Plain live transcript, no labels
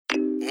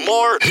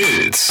More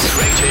hits.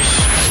 British.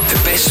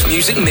 The best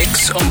music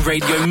mix on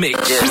Radio Mix.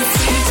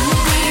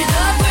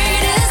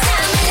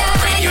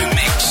 Radio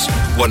Mix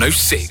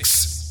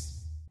 106.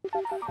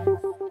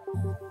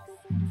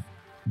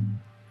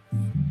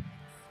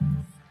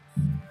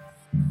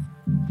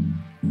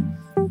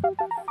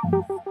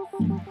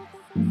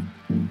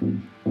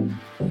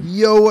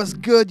 Yo, what's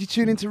good? You're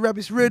tuning into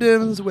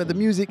Riddims, where the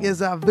music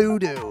is our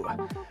voodoo.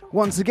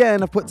 Once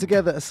again, I've put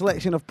together a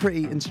selection of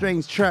pretty and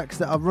strange tracks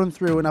that I'll run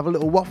through and have a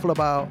little waffle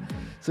about.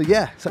 So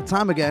yeah, it's that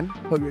time again.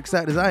 Hope you're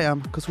excited as I am,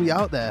 because we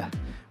out there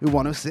with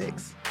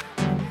 106.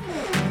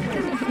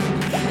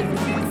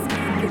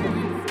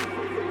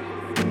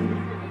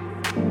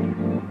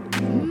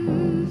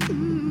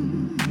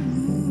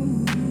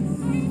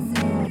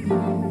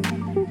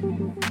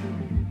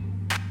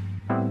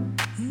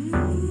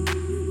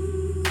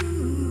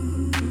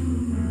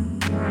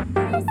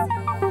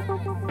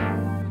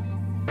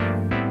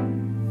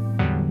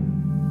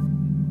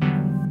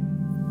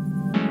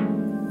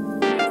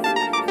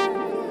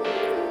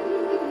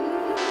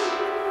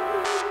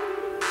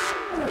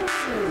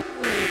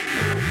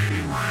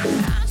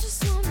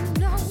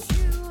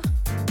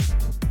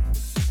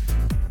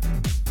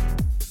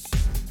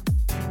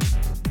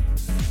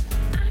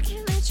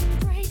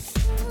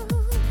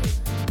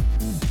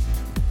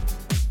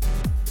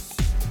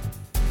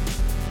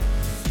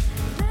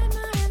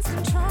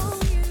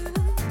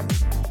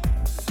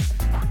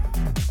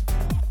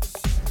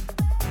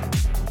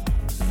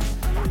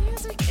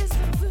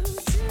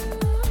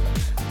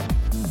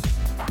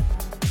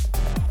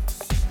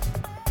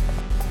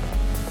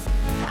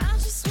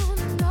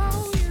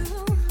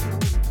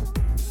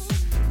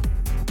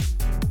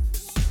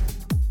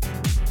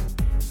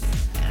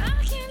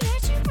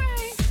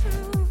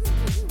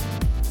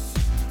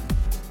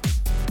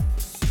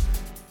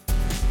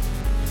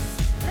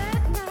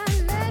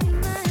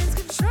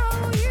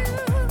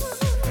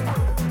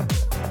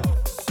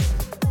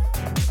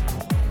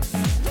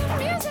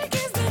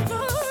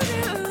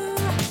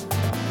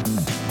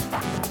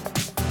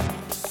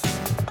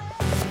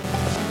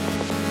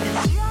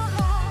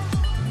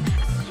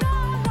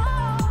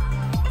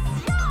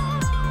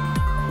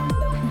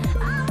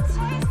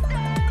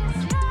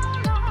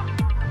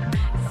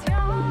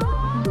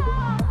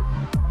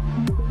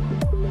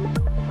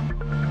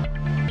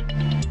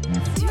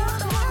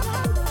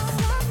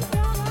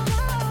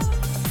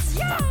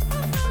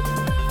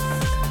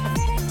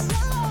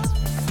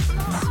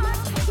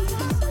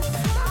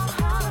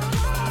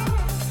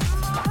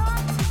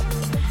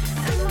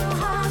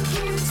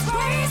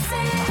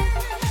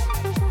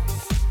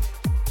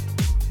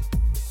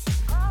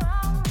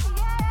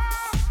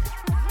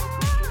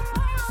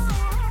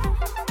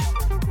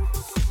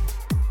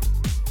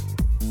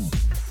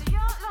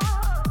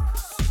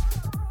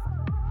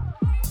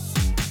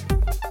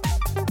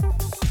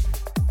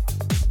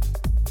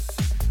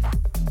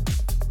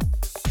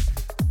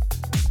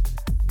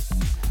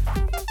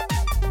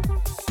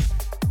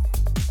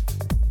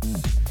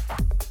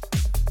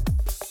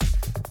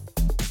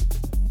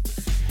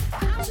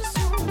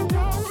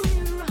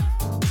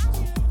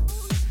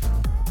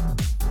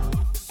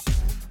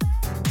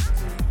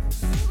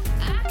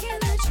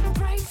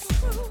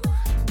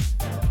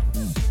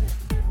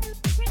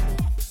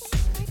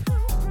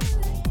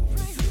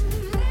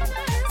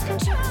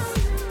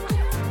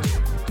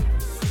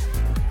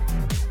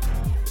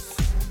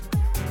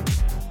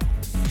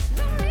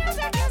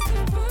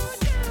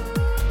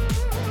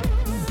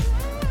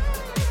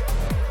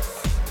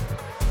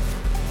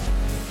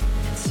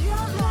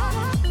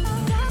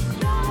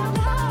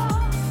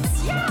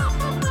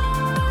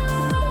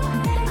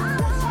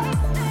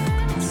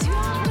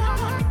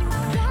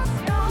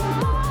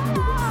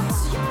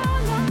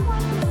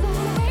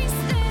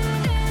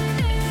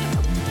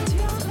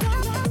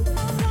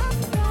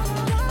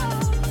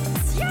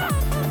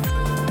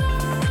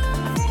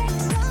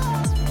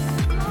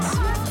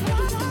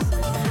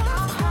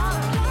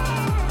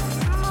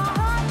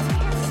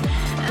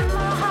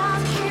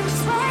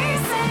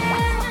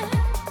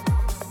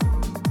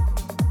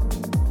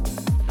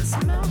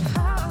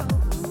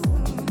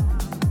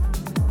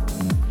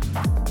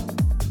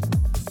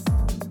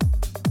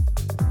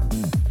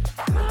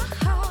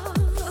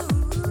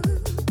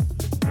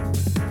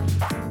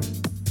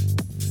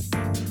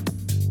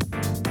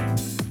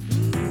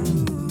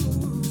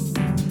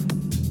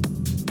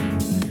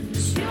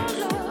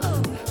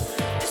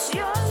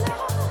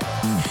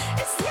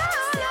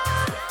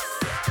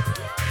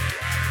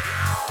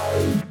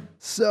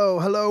 So,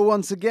 hello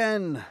once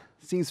again.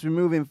 Seems to be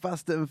moving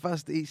faster and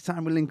faster each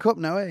time we link up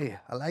now, eh?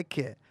 I like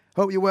it.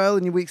 Hope you're well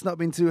and your week's not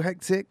been too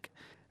hectic.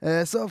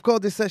 So I've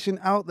called this session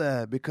Out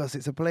There because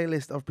it's a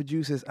playlist of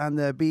producers and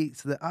their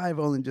beats that I've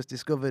only just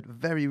discovered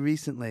very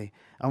recently.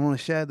 I want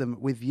to share them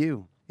with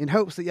you, in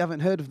hopes that you haven't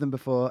heard of them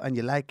before and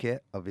you like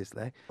it,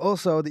 obviously.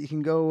 Also, that you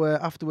can go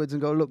afterwards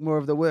and go look more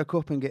of the work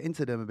up and get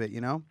into them a bit, you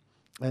know?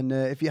 And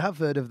if you have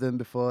heard of them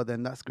before,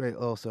 then that's great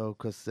also,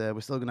 because we're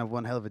still going to have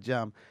one hell of a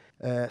jam.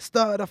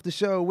 Started off the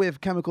show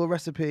with Chemical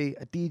Recipe,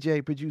 a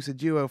DJ producer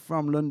duo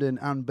from London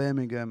and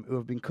Birmingham who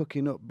have been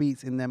cooking up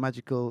beats in their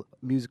magical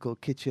musical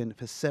kitchen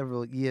for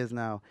several years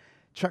now.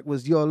 Track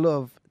was Your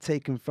Love,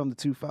 taken from the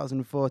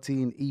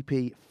 2014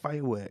 EP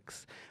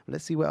Fireworks.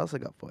 Let's see what else I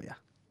got for you.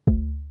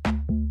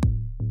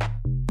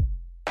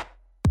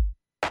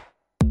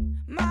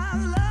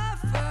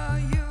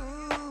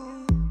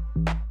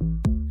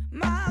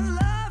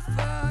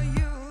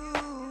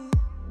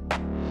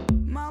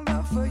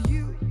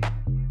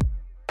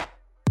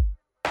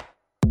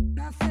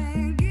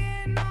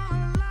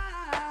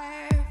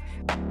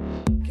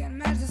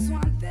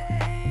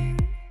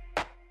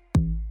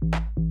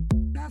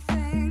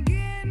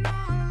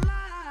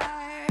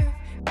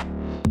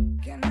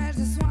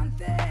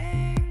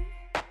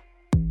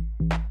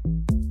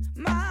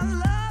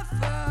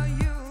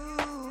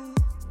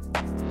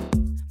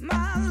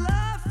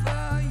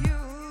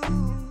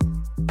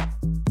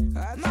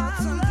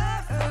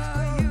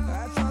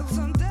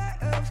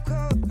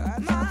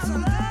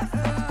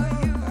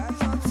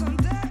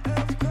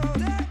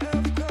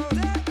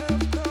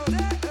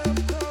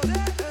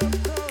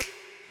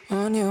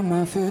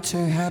 My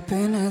future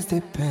happiness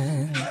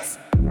depends.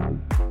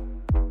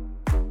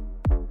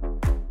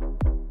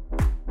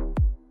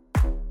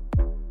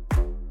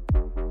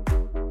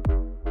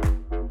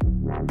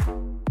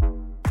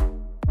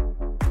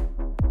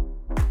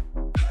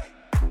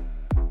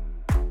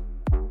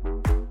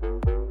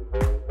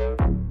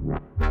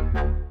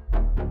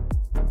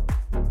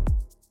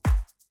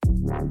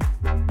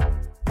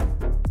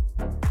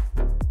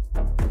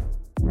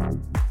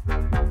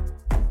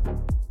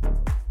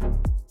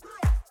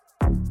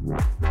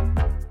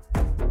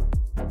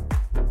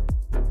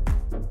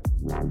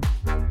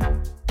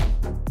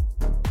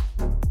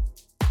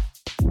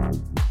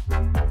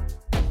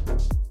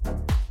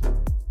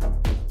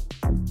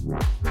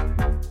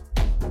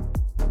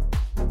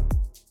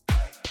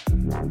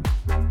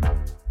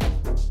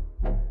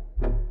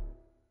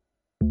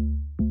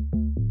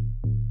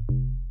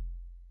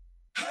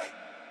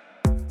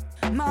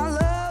 My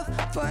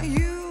love for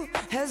you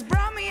has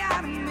brought me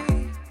out of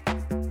me.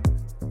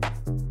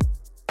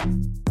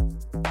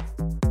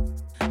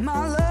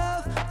 My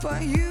love for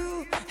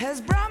you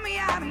has brought me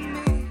out of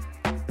me.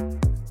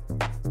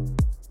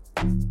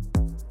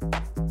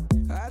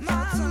 I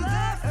thought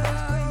someday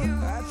of you.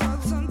 I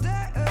thought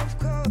someday of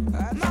cold.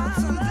 I thought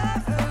someday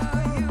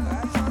of you.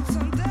 I thought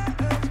someday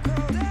of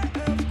cold.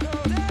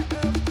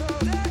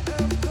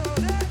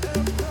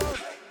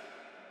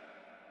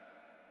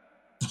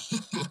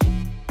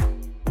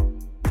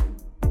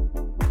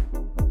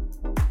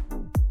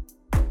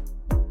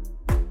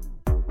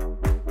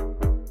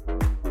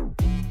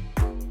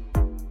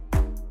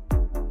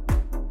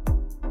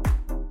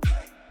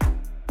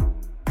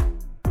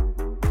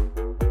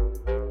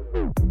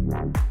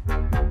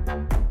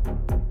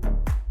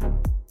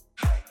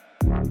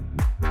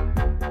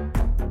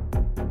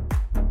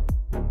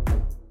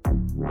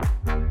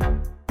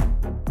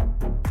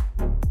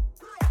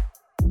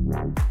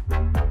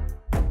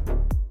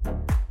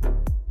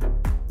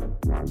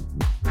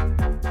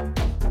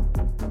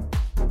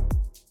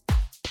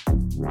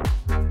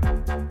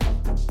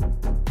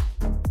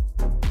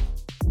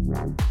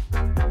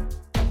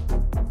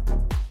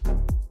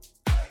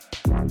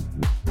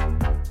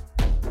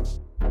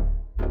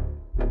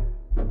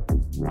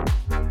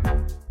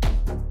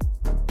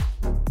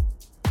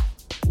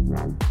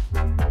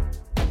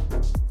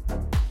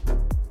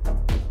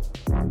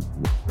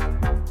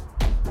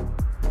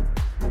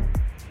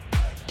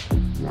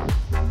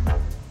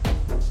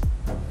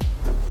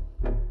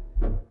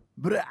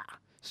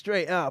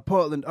 Straight out of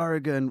Portland,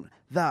 Oregon,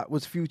 that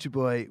was Future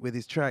Boy with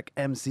his track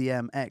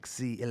MCM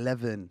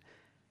XC11.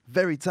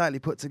 Very tightly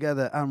put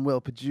together and well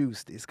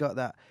produced. It's got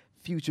that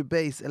future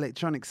bass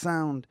electronic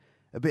sound,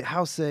 a bit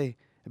housey,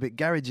 a bit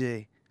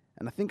garagey,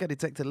 and I think I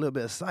detected a little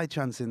bit of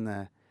psytrance in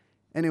there.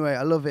 Anyway,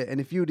 I love it,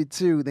 and if you did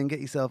too, then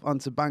get yourself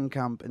onto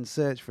Bandcamp and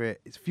search for it.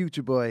 It's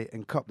Future Boy,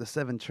 and cop the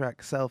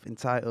 7-track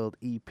self-entitled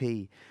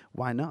EP.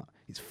 Why not?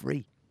 It's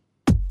free.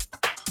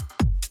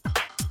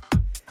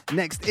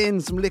 Next in,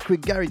 some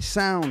liquid garage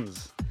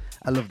sounds.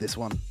 I love this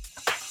one.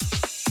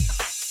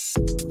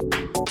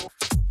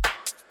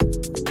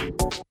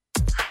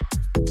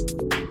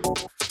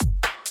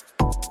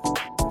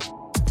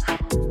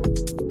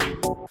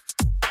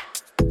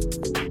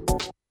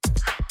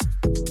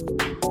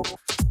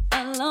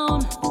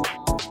 Alone.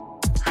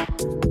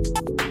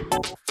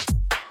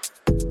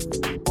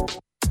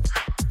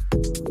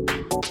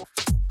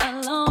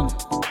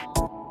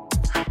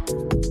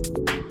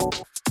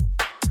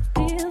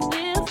 Feel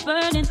this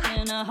burning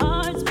in our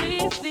hearts,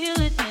 we feel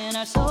it in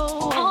our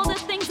soul.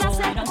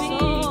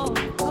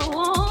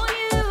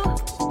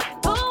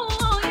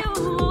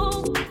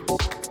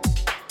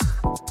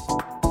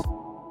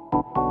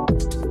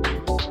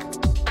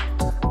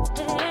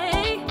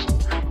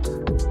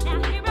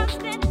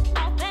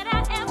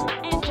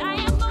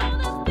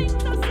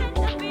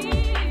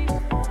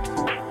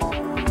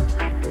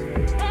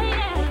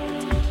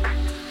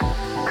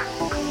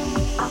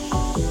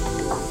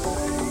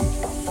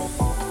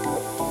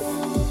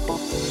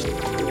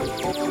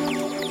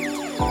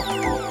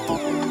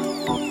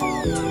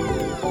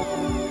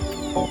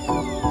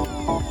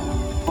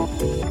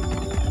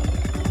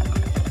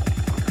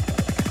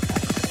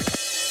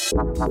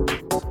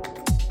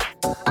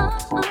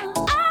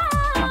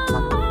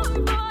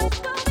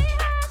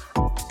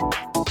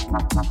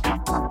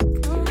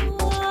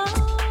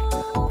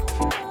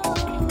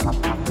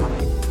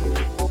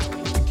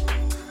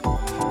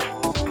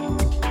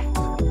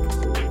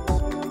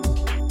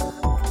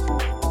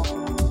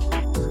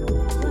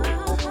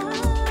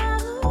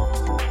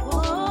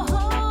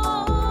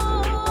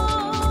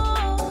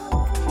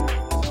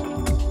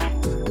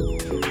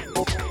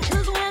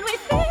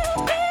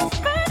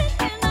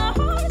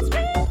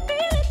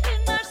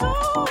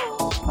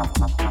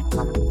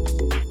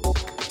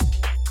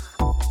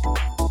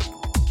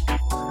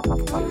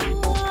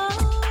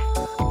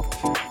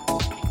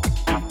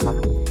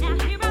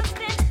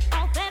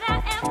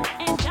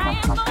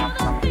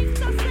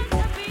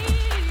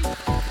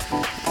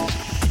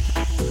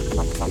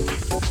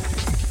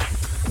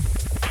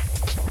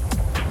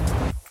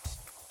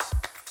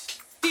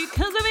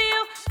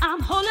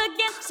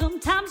 hooligan.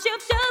 Sometimes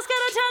you've just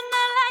gotta turn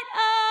the light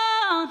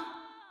on.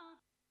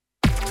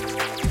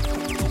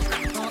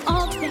 For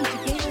all the things you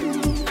gave to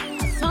me,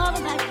 I saw the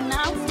light and I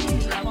see.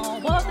 I won't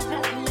walk the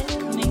path you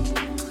led me.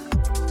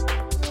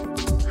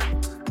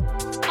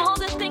 All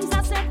the things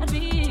I said I'd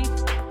be.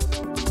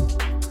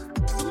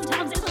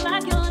 Sometimes it's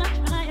like you're not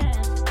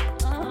trying.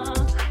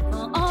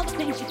 For all the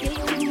things you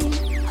gave to me,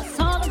 I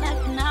saw the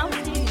light and I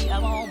see. I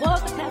won't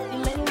walk the path you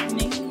led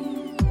me.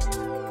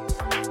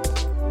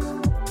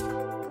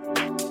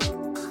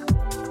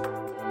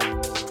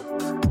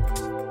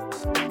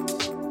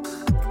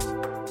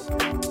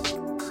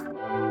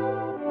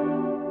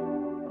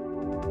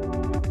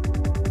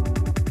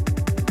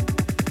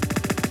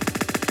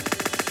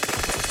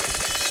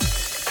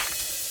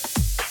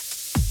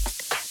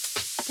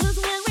 Cause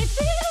when we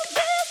feel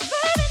this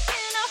burning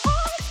in our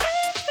hearts, we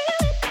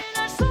feel it in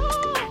our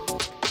soul.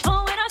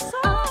 Oh, in our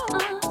soul.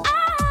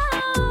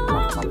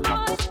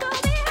 Voice go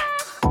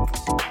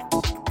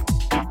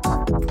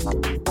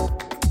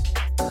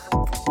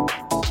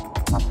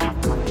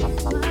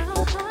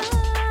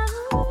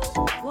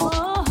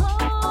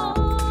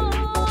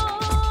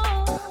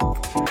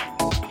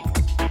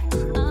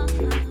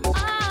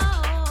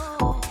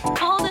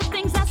all the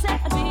things I said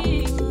I'd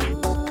be.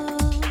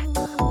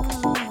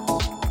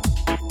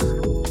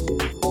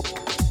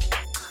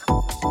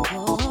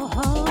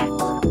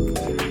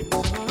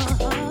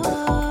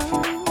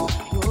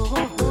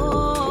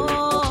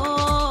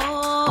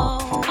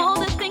 All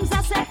the things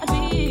I said I'd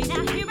be.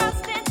 Now here I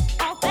stand,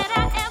 all that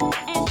I am,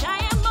 and I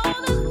am all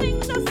the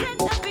things I said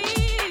I'd be.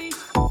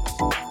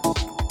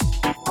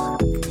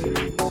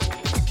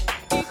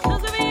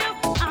 Because of you,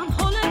 I'm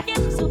whole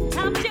again.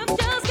 Sometimes you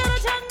just gotta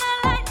turn the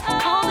light on.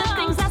 All the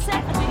things I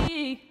said I'd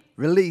be.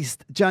 Released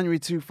January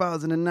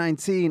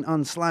 2019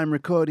 on Slime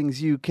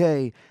Recordings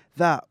UK.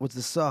 That was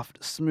the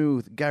soft,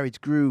 smooth garage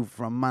groove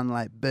from Man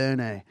Like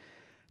Bernie.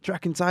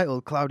 Track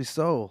entitled Cloudy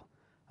Soul.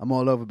 I'm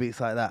all over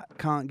beats like that.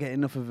 Can't get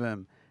enough of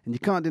them. And you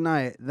can't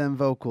deny it, them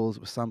vocals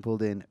were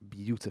sampled in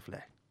beautifully.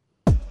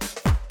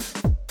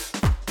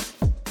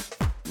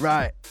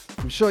 Right,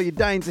 I'm sure you're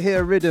dying to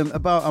hear a rhythm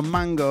about a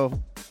mango,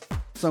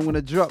 so I'm going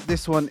to drop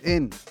this one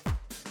in.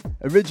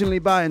 Originally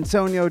by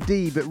Antonio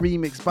D, but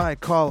remixed by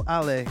Carl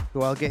Ali,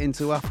 who I'll get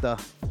into after.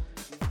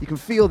 You can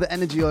feel the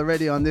energy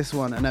already on this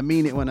one, and I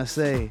mean it when I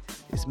say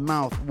it's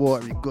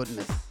mouth-watering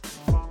goodness.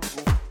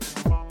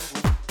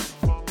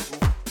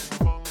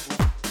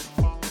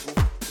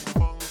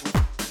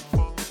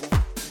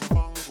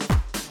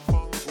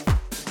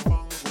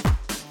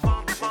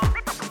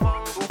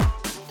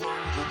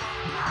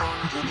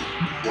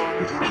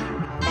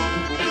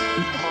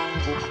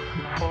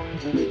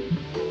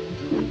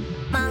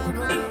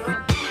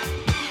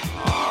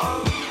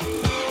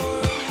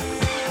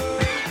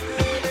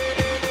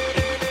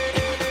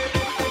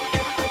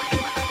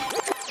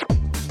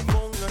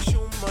 Många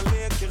tjommar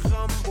leker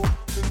Rambo,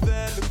 men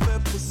väl uppe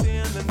på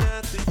scenen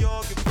äter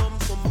jaget dem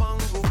som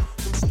mango.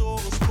 De står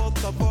och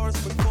spottar bars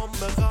men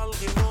kommer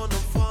aldrig nå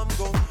någon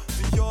framgång.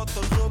 För jag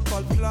tar upp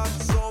all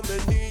plats som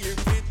en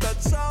nyinflyttad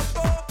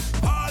sambo.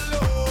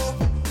 Hallå,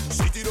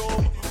 sitt i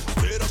dem,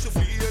 städa sig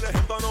fri eller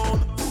hämta någon.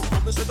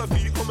 Kommer sätta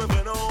fil, kommer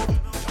bränna om.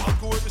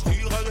 Allt går över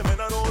styr, här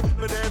emellan någon,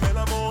 men det är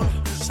mellanmål.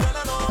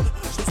 Snälla någon,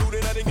 som tror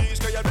det när din gris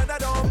ska jag vända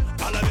dem.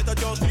 Alla vet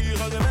att jag styr,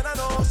 här emellan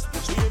oss.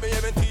 Så ge mig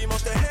även tid,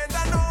 måste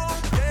hända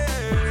något.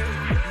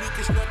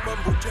 Mycket snack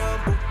mambo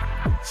jumbo,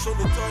 så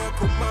nu tar jag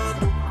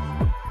kommando.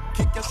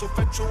 Kickar så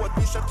fett så att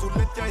vissa tror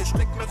lätt jag är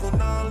släkt med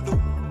Ronaldo.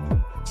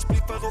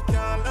 Spliffar och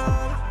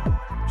kallar,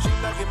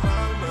 chillar i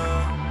Malmö.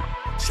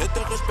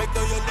 Sätter respekt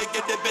och jag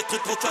lägger det bättre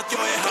trots att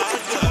jag är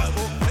halvdöd.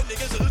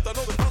 Händigen ser utan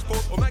någon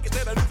transport och märker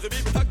städan ut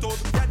bredvid med taktord.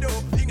 Ja då,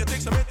 inga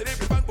tveksamheter, det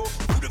blir bang på.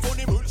 Ordet från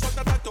din mun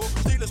saknar taktord,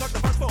 stilen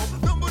saknar fast form.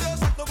 Någon borde ha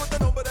sagt något,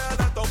 någon borde ha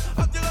lärt dem.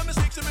 Att göra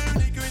musik som är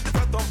unik och inte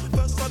tvärtom.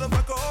 Först sa de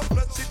fuck off,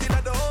 plötsligt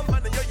gillar de.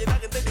 Mannen jag gillar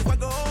inte din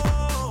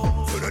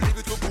jargong. För när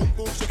livet går boom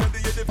boom så kan du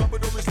ge dig fan på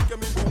dem och slicka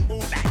min boom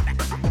boom.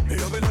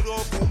 Jag vill ha dra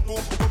boom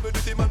boom och kommer du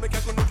till Malmö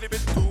kanske någon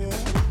klipper tom.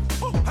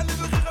 Han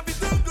levererar vid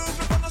dum-dum,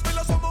 men han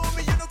spelar som om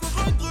igen och går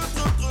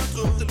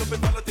runt. Till att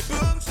betala till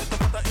punkt, sluta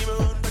fatta i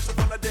mun, dags att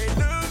hålla dig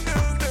lugn.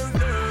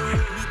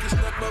 Mycket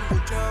snack mambo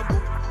jumbo,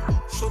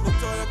 så nu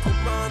tar jag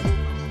kommando.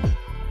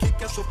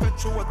 Kickar så fett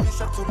så att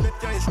vissa tror lätt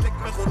jag är släkt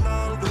med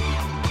Ronaldo.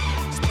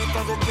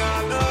 Spliffar och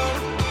kallar,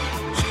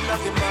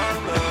 chillar i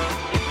Malmö.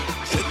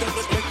 Sätter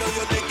respekt och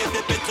jag lägger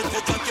det bättre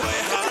trots att jag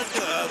är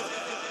halvdöd.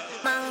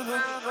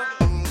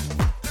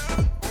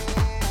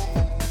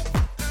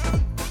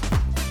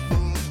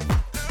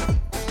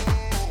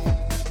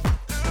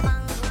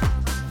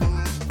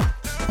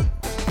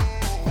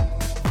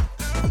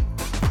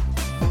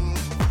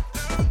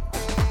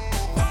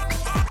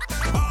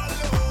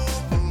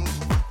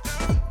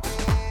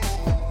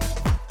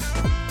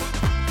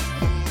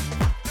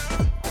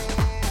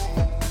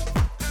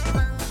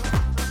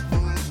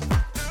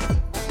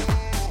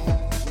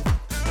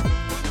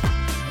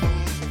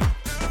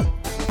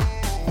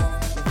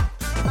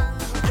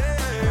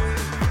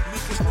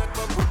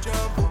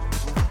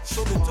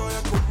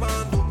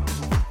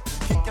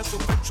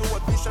 så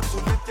att vision så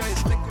lätt jag är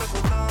släkt med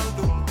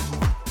Ronaldo.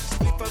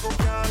 Spliffar och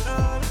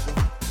kallar,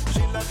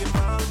 chillar i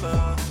Malmö.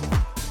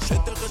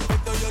 Sätter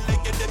respekt och jag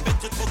lägger det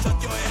bättre trots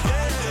att jag är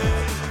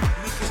här.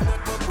 Mycket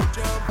snackar på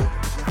Jambo,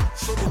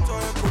 så nu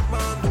tar jag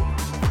kommando.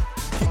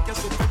 Kickar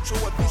så fett så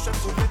att vision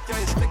så lätt jag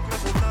är släkt med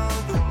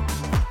Ronaldo.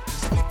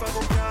 Spliffar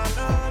och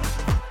kallar,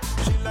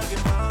 chillar i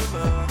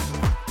Malmö.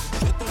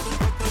 Sätter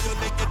respekt och jag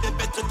lägger det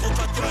bättre trots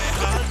att jag är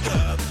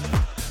halvdöd.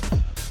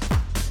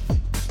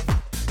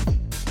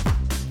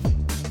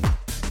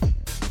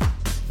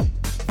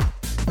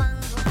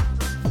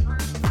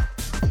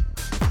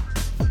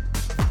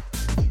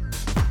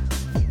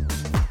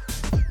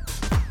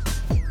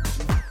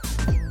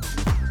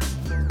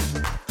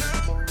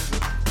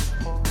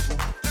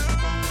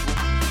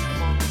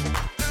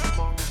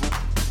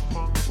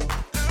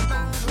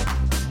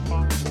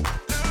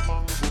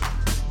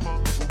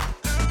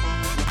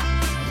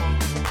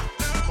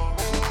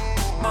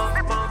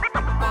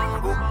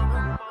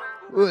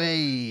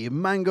 Hey,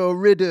 Mango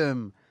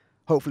Riddim.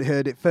 Hopefully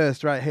heard it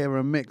first right here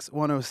on Mix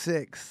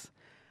 106.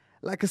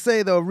 Like I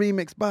say though,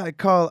 remixed by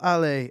Carl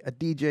Alle, a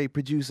DJ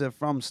producer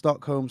from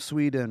Stockholm,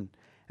 Sweden.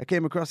 I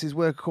came across his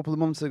work a couple of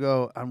months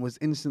ago and was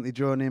instantly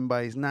drawn in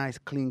by his nice,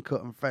 clean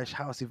cut and fresh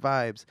housey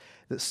vibes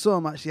that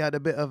some actually had a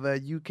bit of a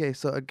UK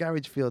sort of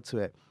garage feel to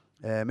it.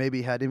 Maybe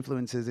he had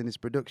influences in his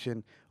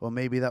production, or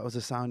maybe that was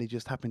a sound he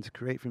just happened to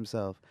create for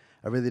himself.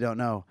 I really don't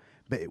know,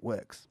 but it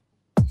works.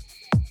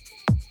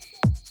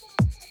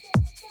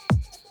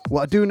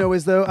 What I do know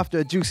is though, after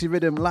a juicy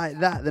rhythm like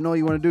that, then all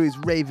you want to do is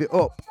rave it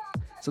up.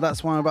 So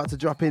that's why I'm about to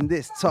drop in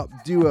this top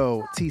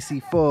duo,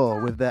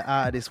 TC4, with their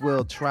Art of This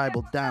World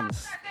tribal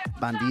dance,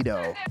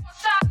 Bandido.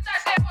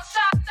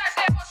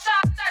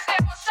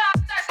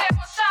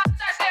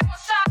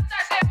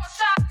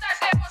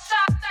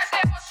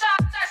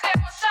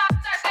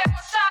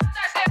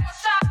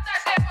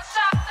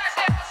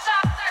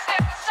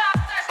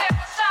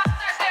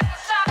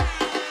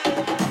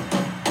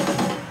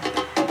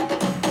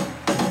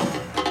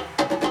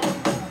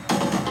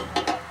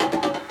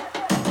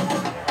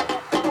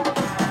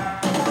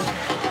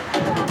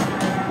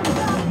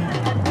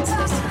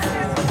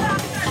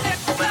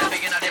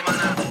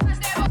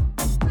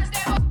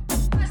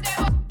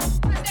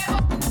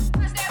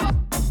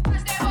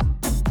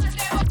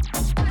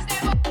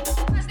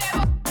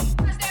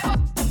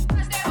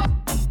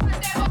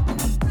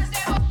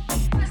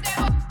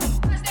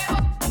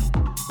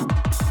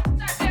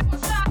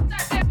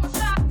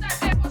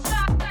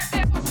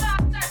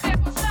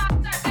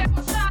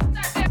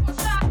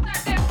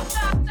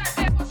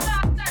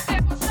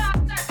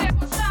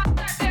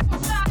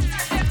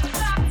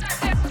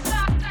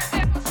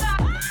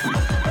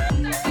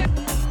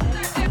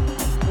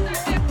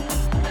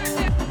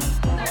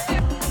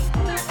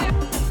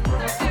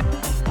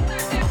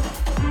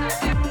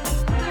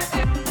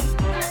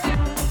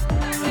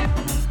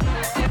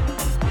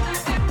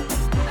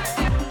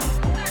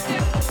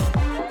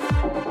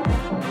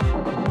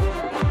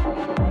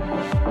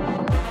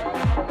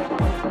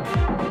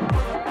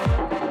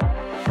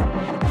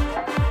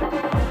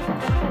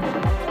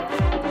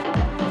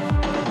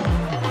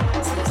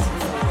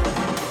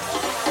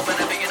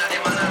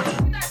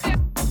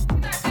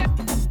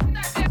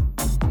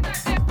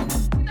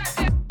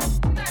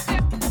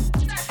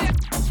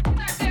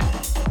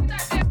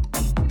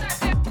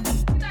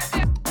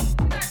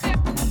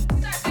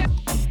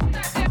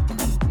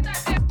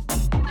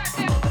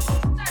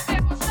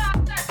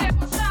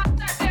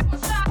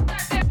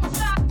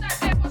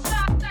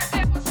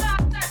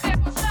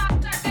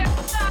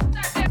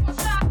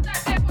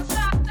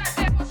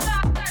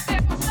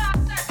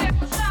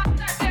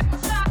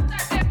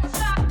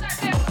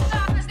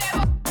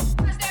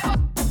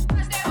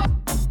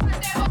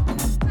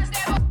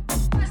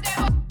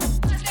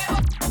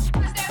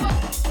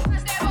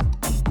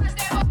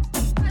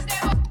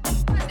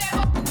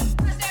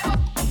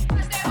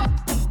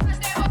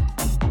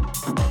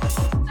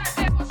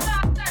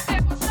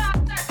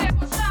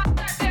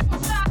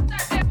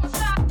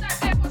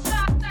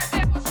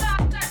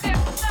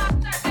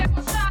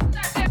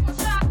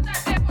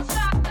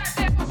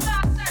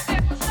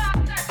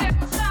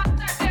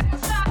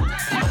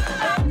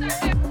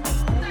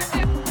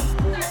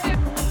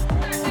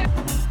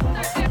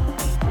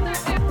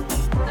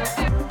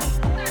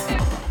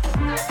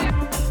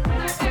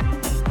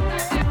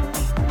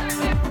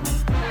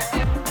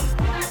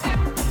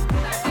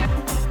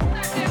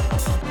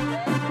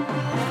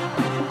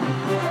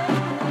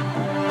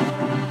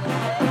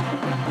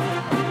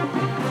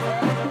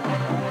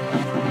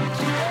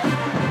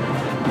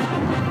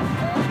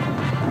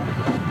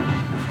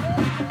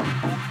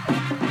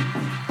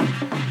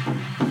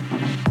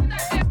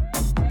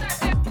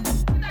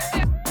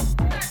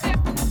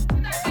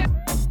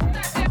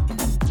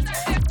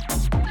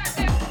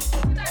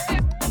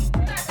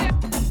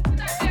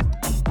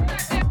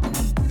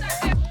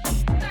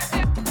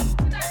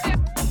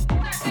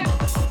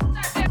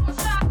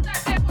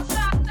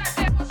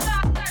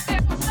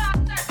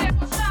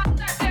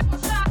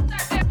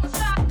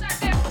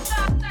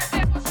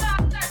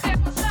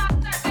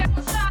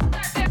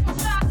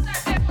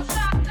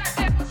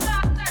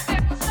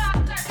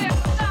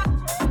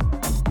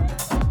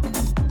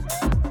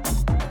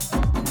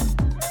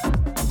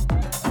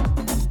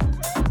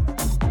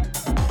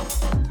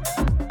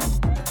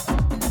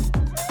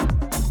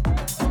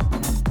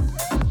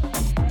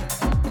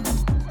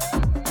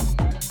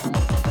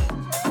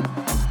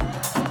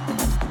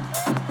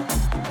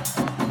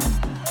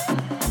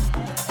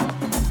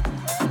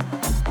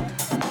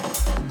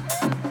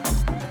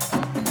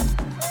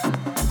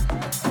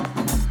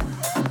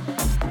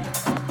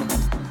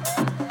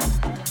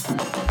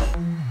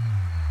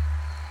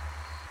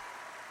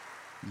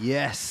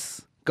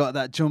 Yes, got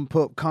that jump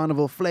up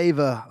carnival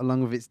flavor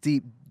along with its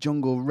deep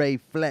jungle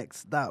rave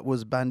flex. That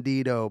was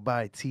Bandido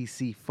by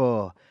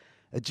TC4,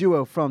 a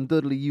duo from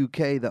Dudley,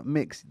 UK that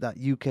mixed that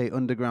UK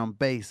underground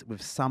bass with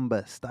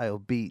samba style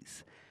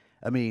beats.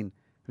 I mean,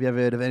 have you ever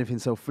heard of anything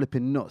so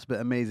flipping nuts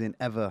but amazing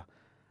ever?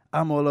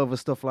 I'm all over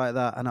stuff like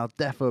that, and I'll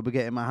definitely be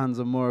getting my hands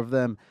on more of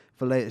them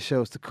for later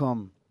shows to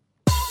come.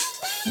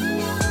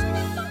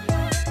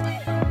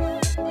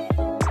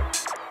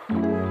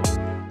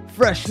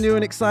 Fresh, new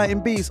and exciting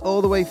beats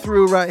all the way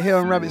through right here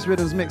on Rabbit's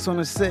Riddims Mix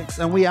 106,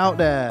 and we out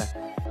there.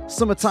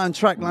 Summertime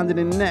track landing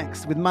in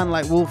next with Man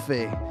Like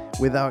Wolfie,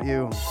 Without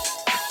You.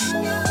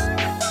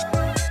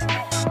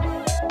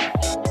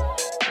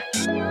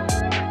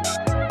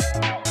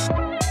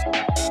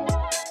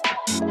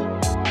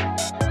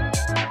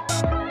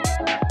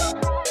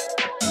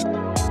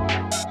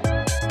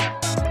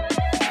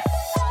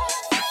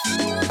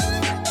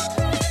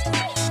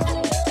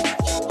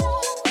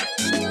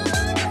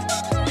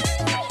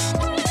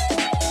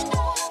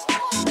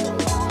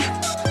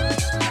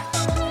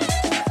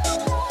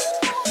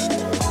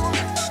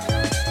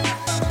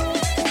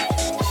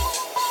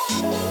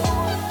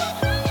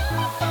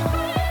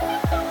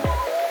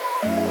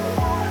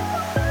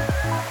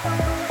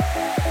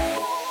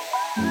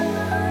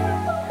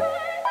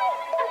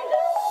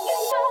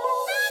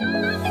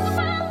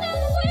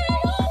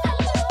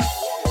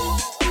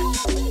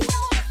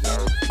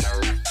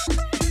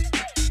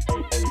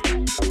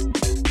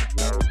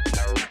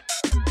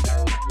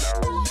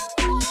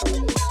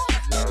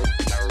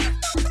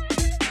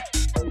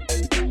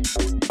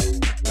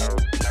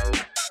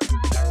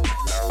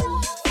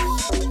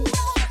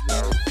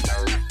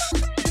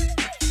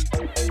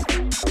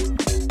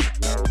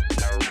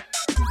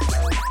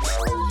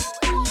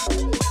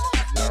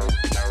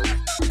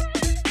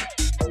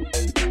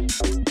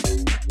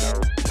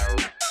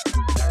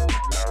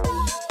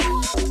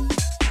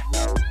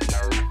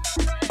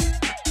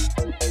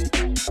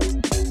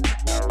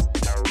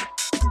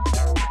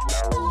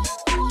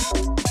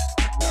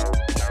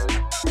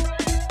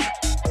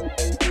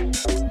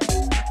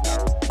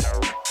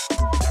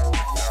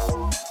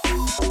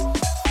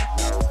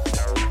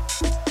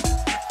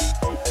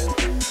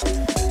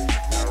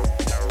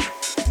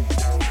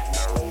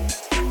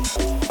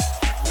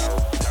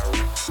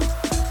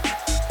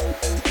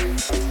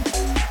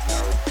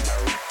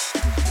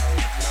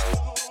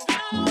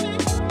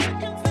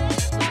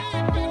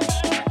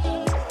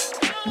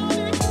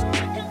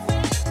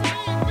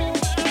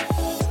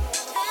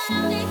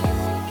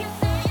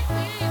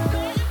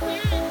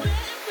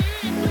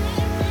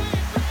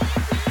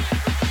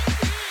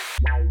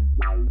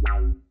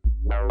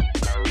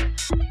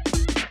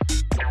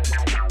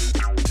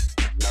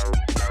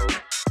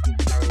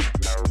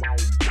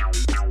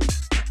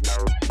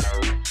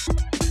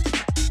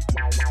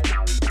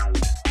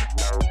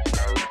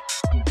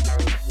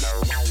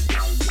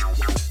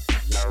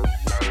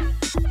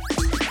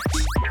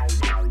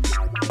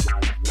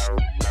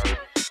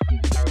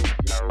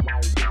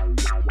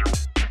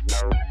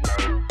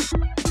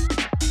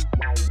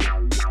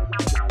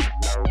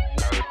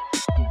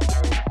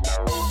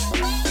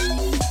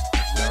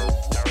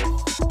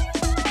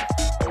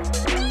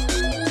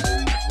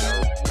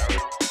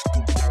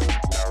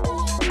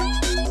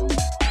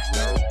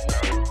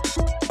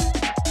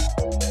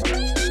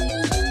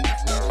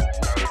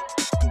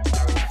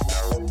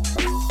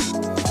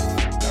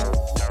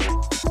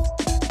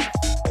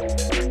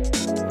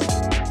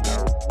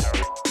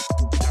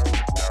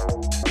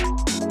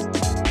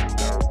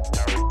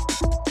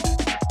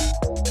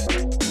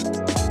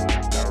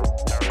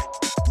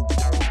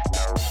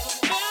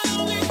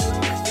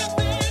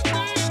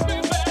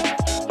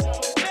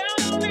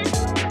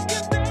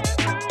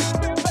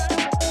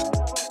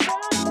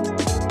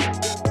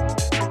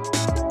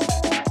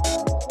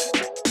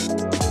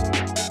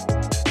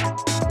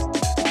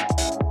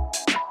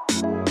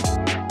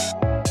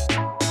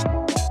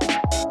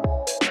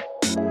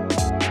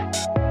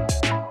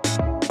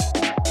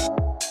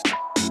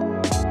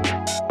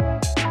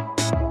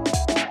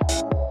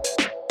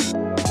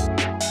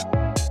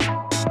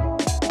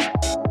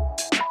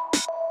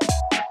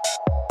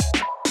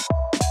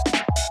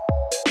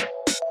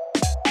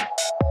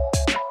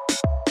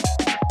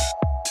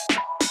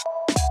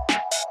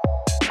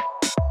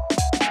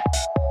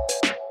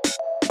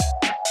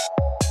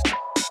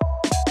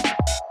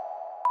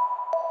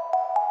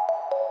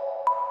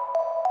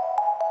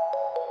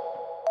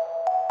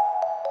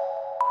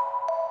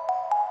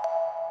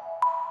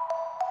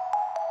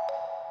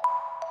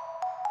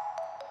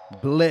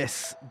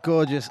 Bliss,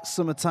 gorgeous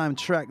summertime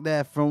track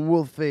there from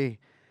Wolfie.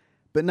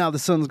 But now the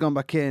sun's gone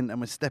back in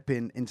and we're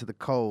stepping into the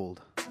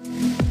cold.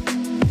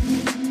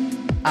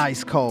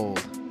 Ice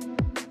cold.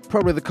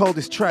 Probably the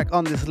coldest track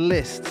on this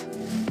list.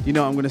 You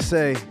know what I'm going to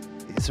say?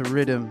 It's a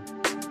rhythm.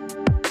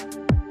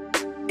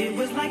 It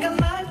was like a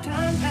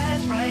lifetime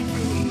passed right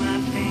through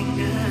my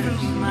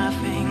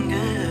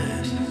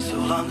fingers, so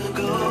long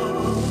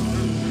ago.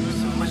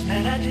 So much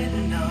that I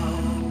didn't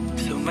know,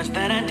 so much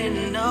that I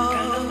didn't know.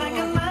 Kind of like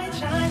a light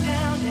shine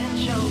down and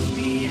showed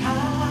me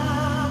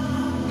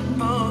how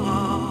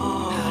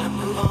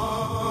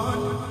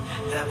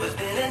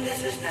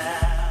this is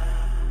now.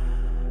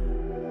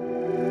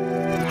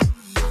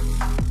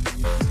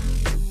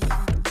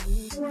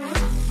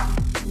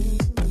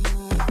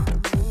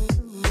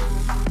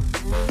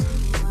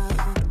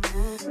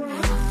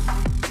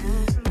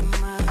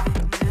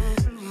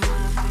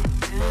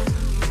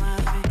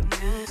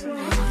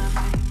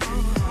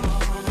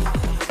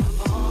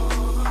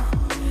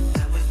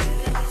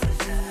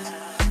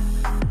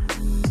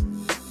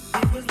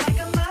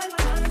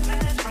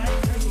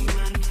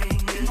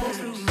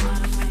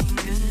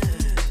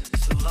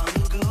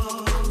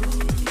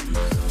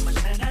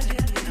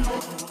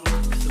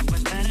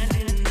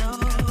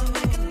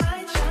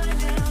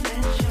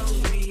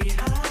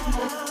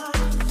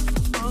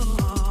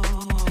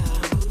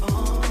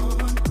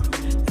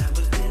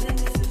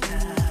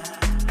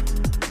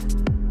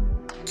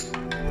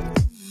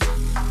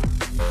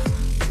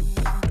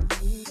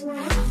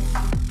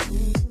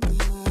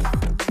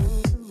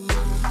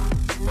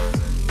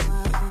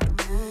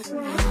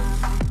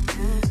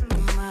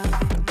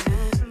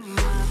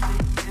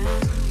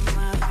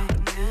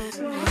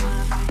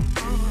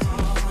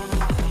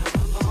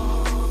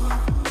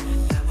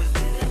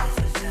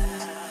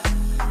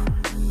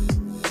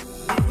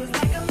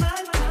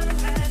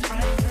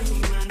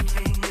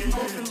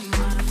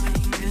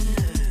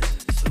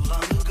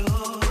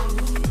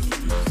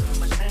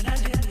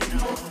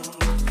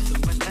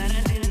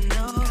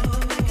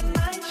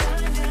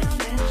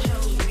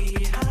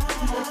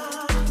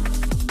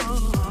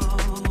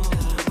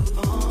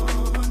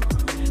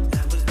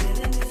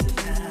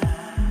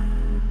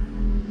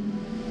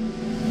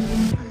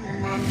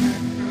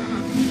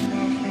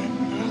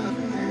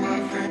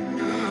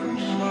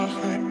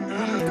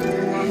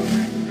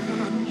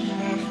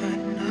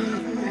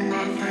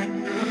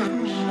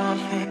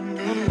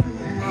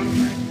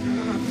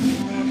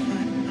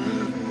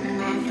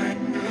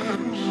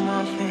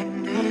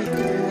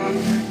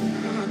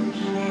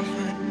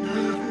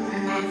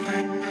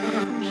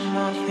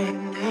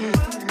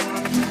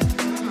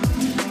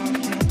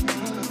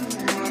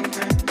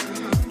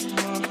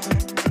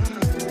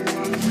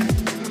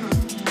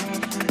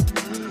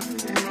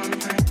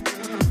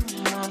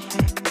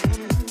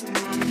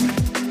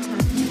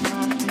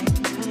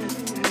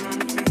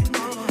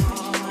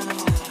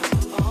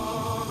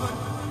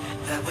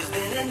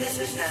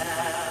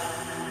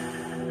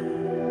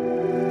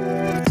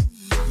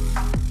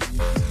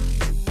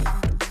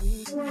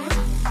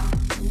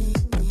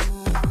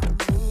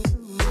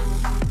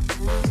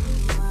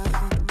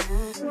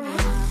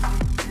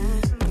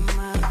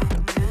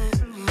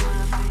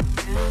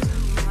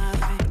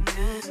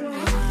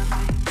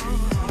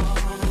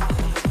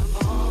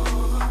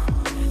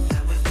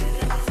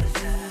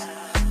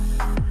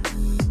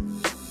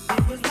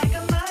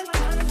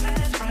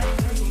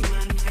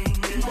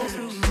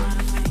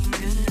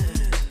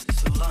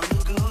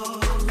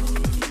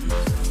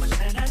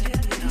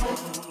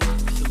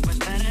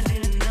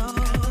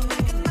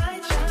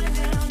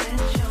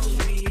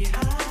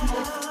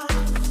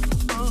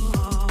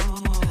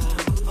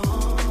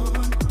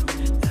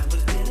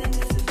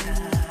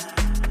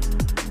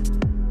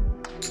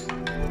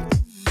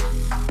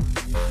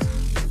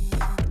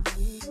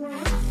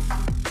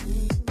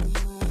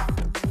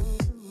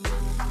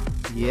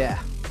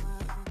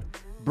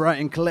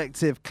 Brighton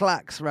collective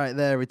Clacks right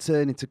there,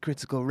 returning to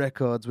Critical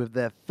Records with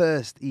their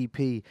first EP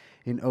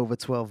in over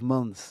 12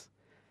 months.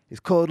 It's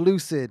called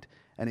Lucid,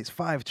 and it's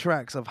 5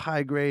 tracks of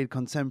high-grade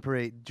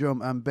contemporary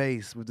drum and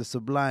bass with the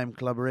sublime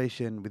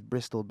collaboration with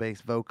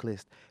Bristol-based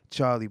vocalist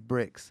Charlie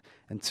Bricks,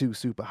 and 2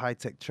 super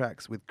high-tech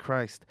tracks with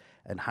Christ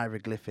and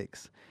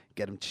Hieroglyphics.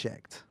 Get them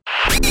checked.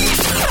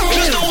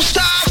 Don't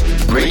stop!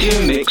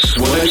 Radio Mix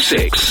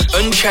 106.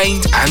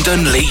 Unchained and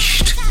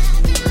Unleashed.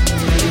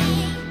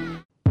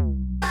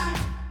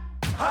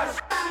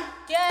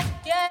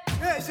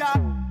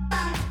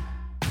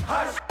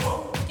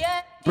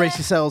 Brace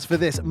yourselves for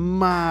this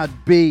mad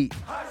beat.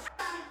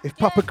 If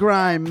Papa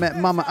Grime met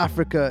Mama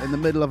Africa in the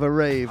middle of a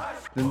rave,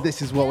 then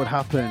this is what would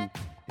happen.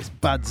 It's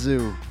Bad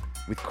Zoo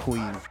with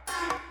Queen.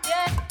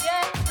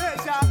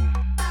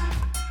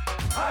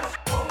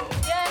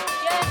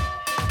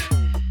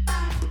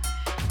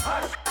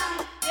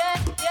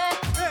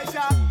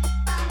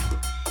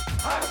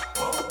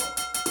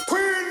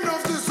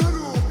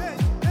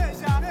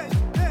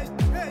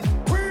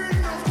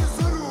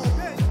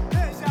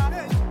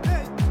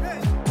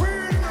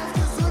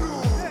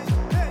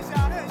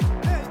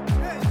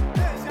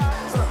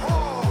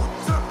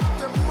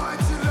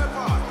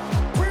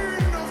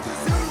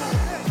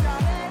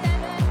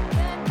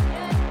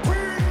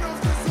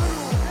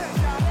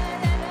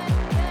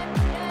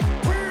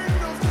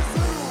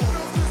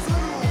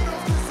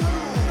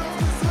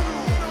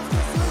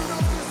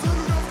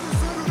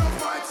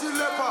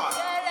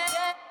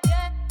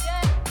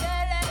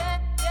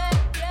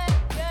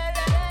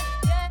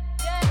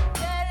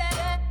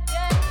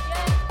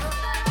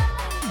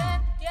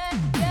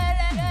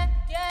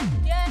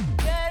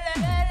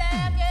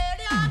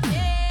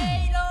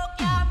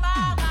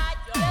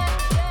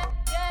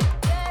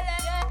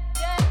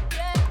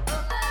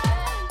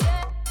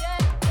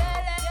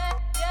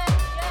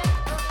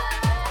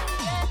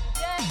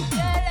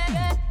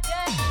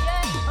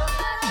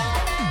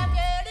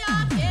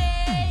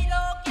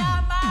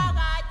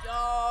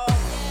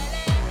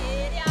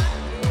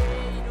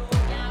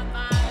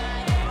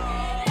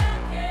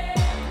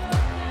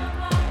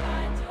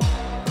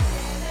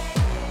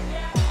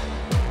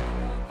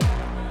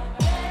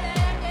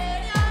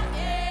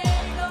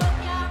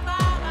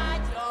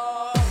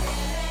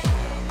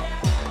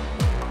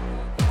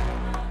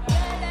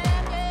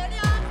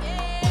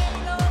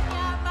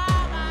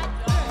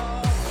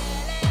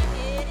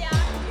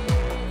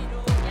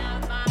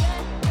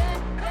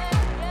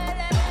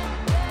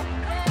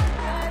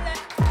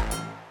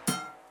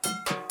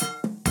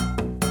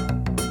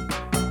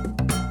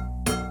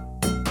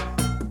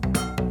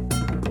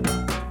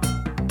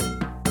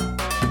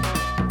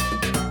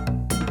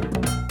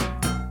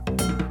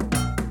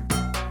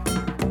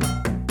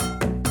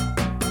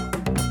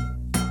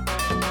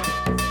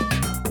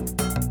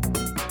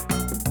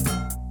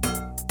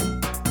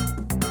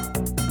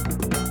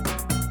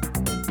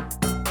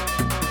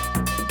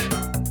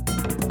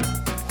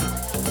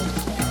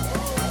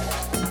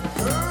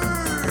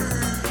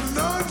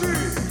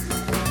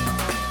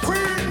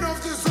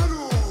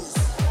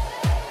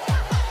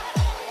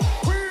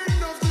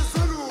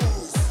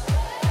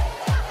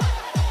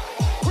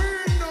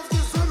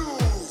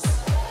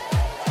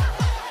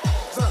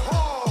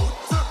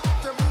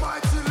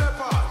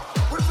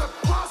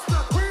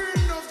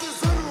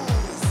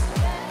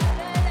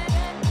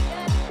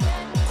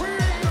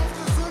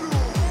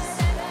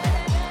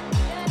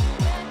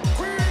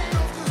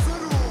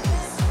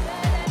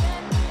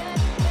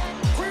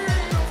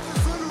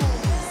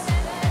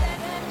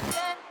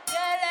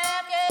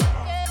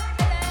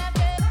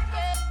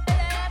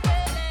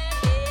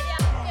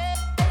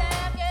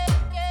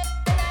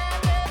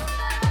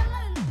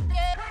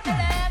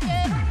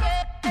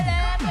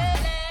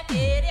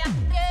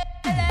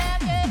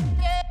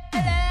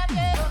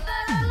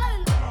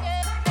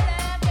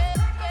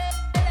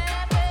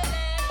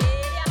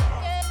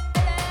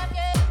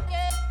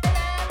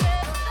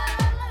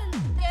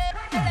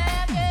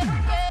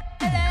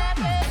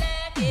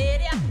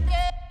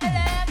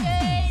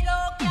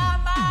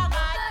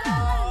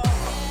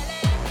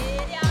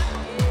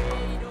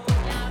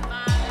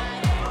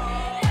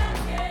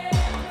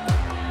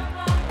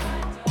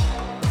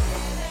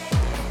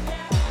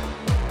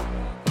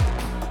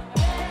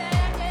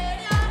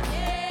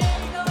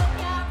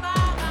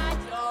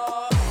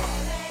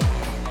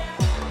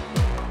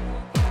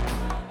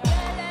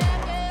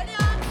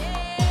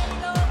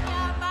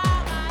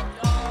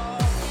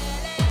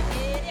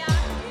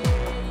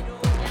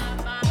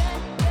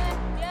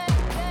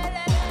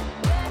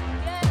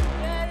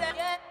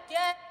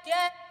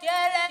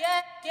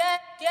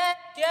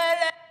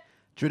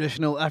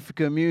 Traditional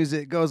African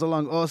music goes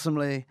along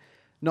awesomely,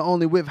 not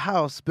only with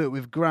house, but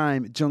with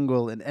grime,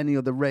 jungle, and any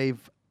other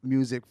rave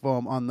music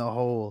form on the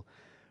whole.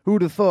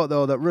 Who'd have thought,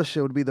 though, that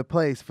Russia would be the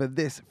place for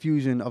this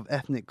fusion of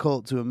ethnic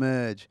cult to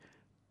emerge?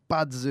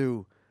 Bad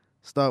Zoo.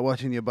 Start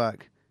watching your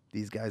back.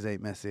 These guys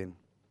ain't messing.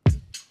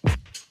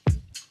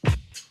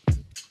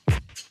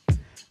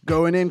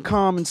 Going in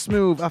calm and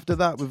smooth after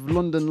that with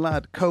London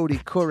lad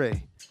Cody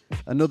Curry,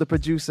 another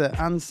producer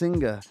and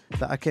singer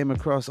that I came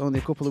across only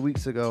a couple of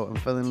weeks ago and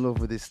fell in love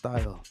with his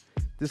style.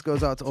 This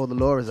goes out to all the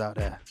Lauras out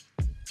there.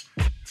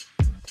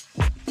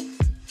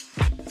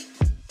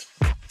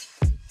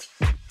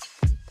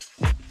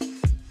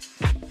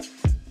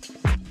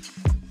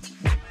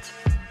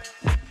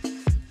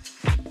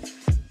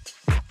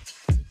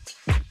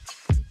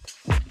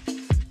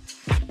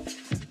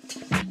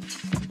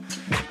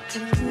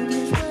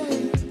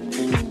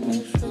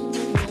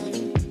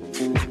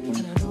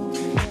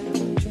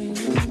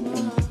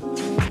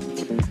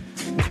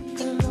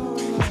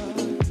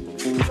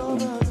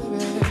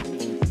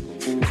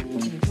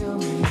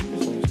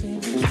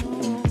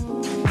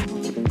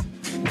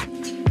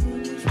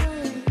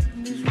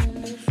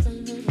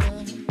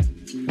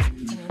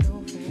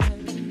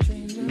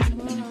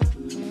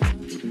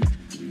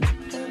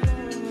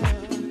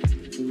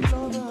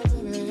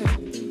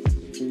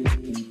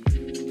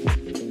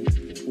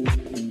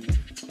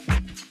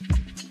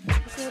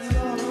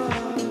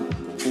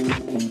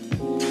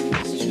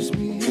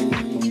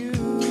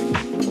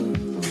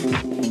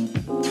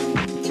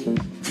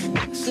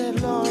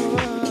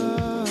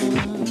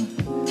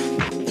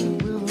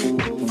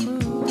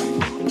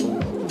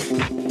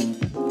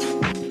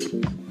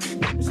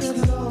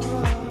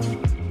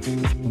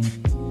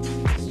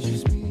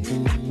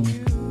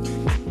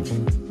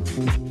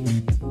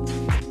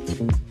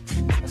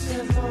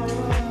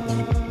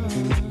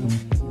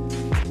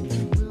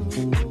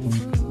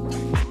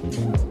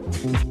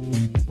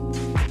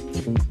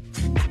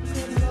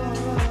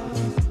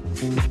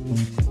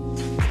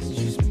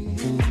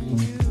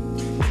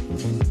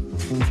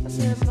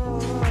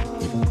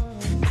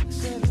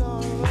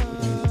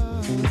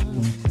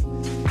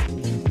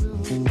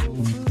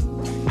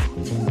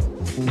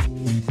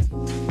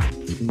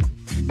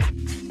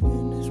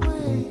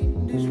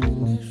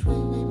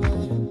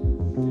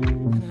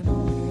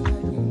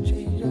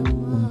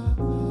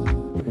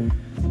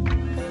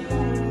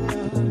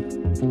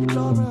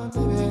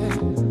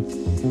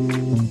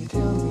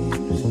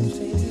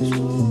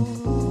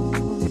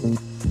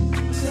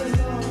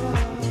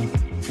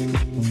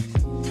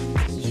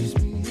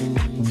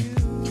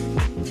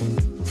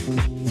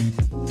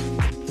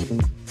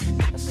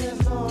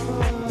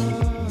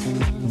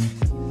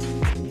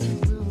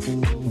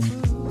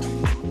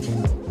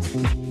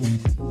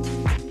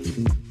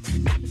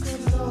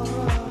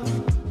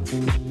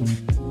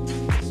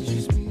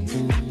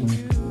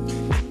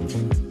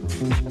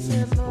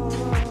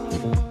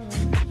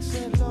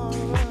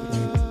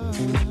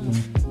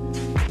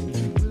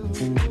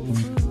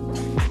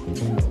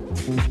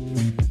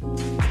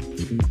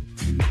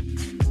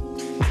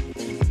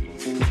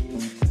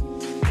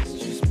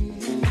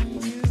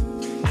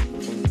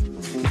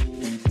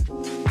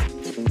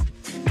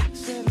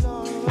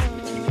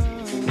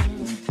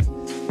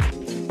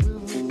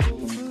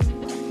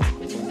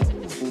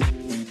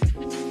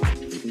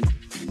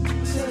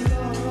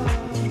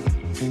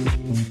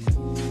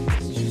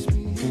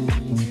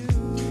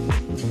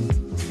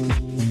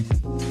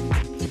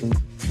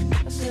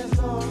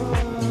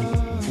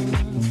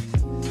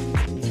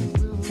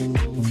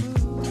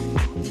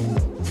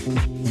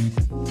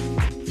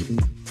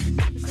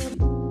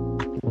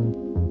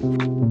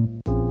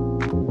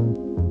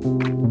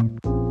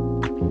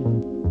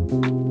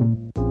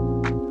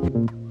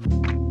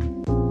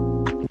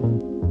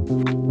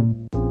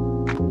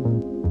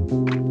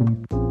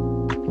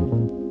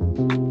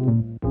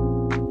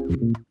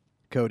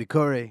 Cody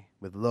Curry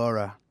with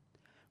Laura.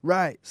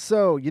 Right,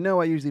 so you know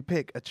I usually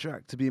pick a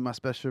track to be my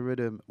special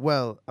rhythm.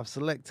 Well, I've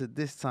selected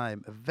this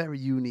time a very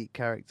unique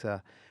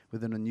character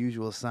with an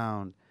unusual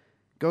sound.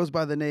 Goes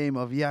by the name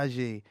of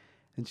Yaji,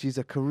 and she's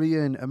a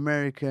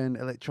Korean-American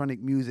electronic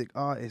music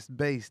artist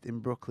based in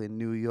Brooklyn,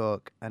 New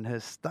York, and her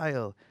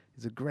style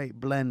is a great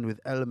blend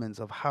with elements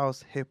of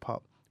house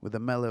hip-hop with a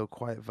mellow,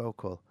 quiet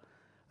vocal.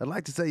 I'd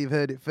like to say you've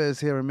heard it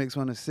first here on Mix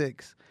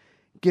 106.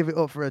 Give it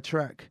up for a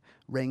track,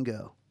 Rain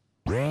Girl.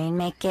 Rain,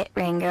 make it,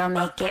 rain girl,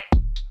 make it.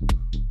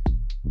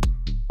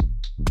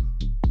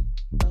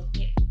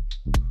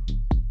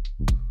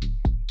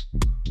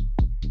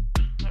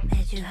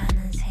 매주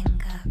하는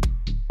생각.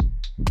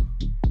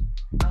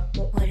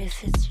 What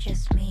if it's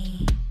just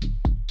me?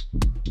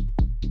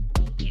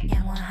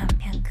 영화 한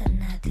편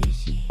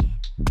끝나듯이.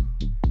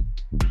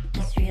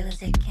 As real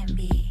as it can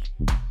be.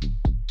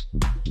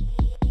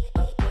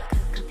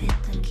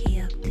 급급했던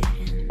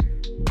기억들은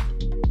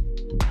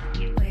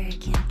where I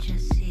can't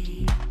just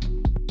see.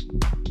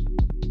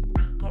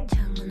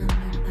 창문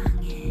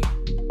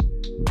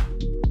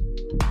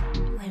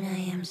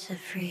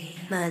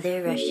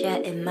Mother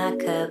Russia in my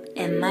cup,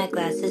 and my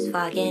glass is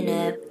fogging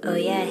up. Oh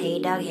yeah, hey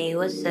dog, hey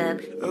what's up?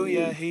 Oh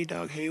yeah, hey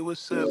dog, hey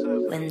what's up?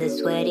 When the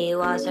sweaty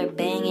walls are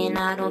banging,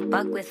 I don't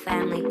fuck with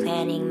family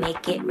planning.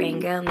 Make it rain,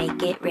 girl,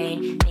 make it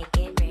rain. Make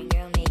it rain,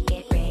 girl, make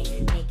it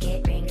rain. Make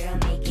it rain, girl,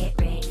 make it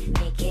rain.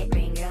 Make it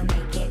rain, girl,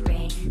 make it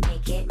rain.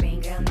 Make it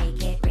rain, girl,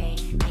 make it rain.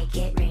 Make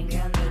it rain,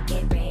 girl, make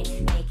it rain.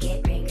 Make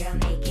it rain, girl,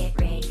 make it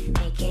rain.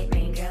 Make it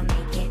rain, girl,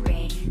 make it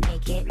rain.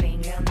 Make it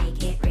rain, girl,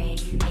 make it rain.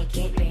 Make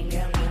it rain,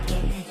 girl, make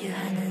it. 내주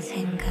하는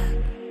생각.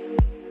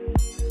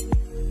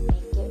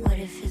 What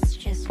if it's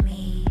just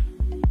me?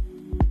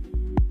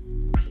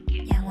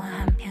 영화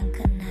한 편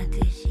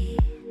끝나듯이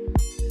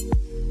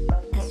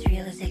as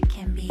real as it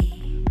can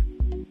be.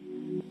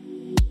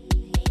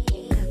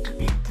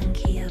 급급했던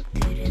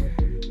기억들은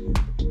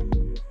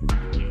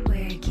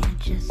where I can't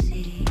just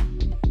see.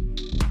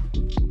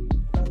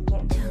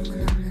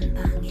 창문 없는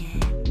방에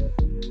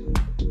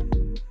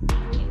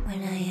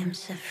when I am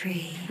so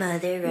free.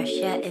 Mother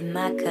Russia in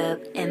my cup,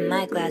 and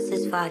my glass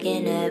is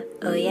fogging up.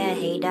 Oh yeah,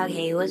 hey dog,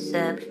 hey what's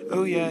up?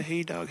 Oh yeah,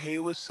 hey dog, hey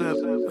what's up?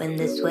 When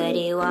the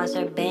sweaty walls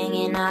are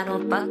banging, I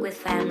don't fuck with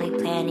family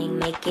planning.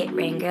 Make it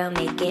rain, girl,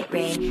 make it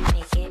rain.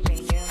 Make it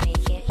rain, girl,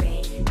 make it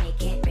rain.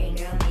 Make it rain,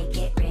 girl, make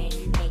it rain.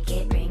 Make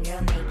it rain,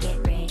 girl, make it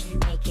rain.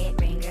 Make it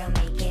rain, girl,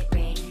 make it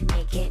rain.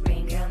 Make it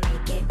rain, girl,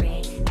 make it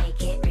rain. Make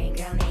it rain,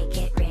 girl, make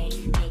it rain.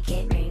 Make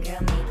it rain,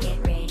 girl, make it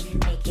rain.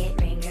 Make it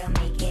rain, girl,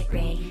 make it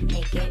rain.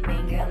 Make it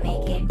rain, girl,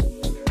 make it.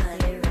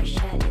 Mother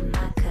Russia in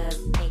my cup.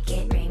 Make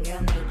it rain,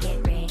 girl, make it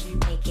rain.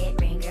 Make it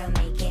rain, girl,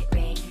 make it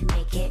rain.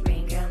 Make it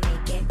rain, girl,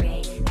 make it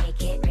rain.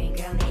 Make it rain,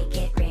 girl, make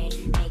it rain.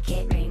 Make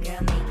it rain,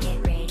 girl, make it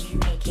rain.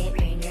 Make it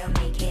rain, girl,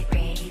 make it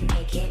rain.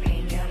 Make it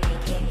rain, girl,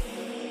 make it.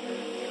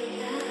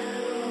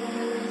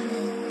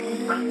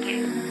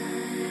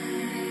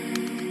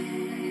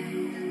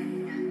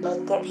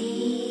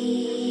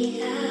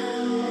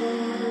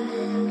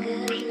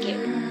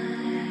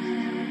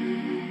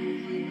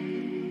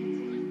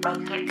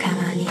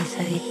 가만히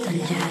서 있던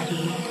자리.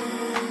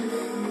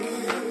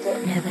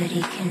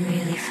 Nobody can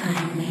really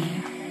find me.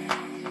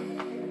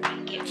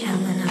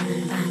 창문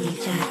없는 방이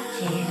작지.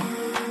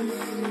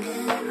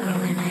 Or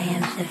when I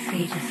am so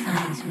free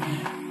defines me.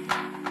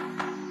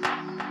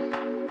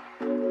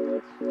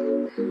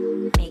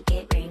 Make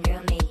it rain,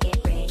 girl, make it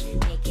rain.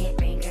 Make it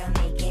rain, girl,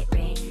 make it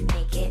rain.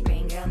 Make it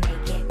rain, girl,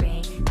 make it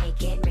rain.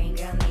 Make it rain,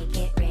 girl, make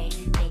it rain.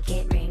 Make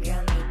it rain,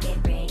 girl, make it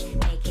rain.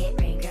 Make it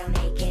rain, girl,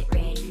 make it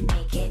rain.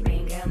 Make it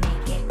rain, girl,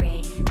 make it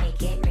rain.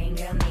 Make it rain,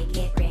 girl, make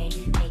it rain.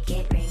 Make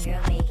it rain,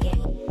 girl, make it.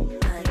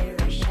 Mother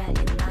Russia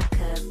in my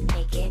cup.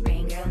 Make it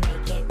rain, girl,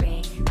 make it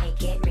rain.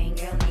 Make it rain,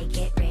 girl, make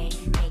it rain.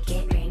 Make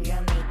it rain,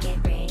 girl, make it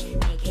rain.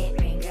 Make it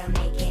rain, girl,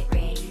 make it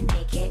rain.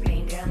 Make it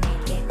rain, girl,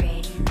 make it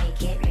rain.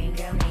 Make it rain,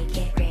 girl, make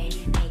it rain.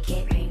 Make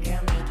it rain,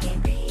 girl, make it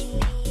rain.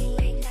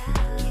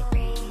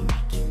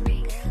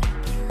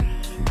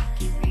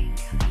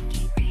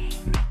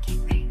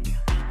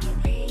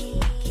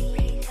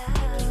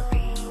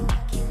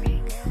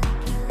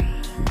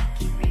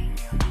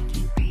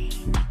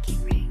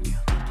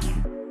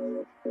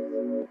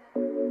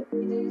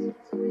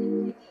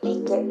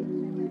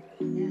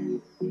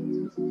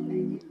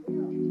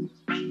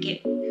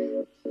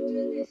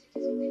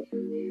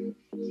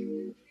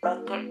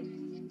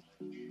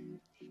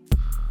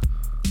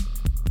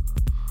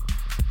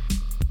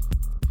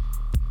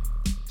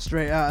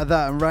 Straight out of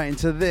that and right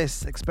into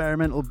this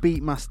experimental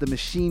beatmaster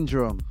machine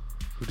drum,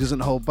 who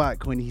doesn't hold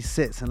back when he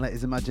sits and let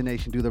his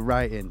imagination do the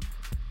writing.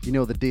 You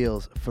know the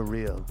deal's for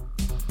real.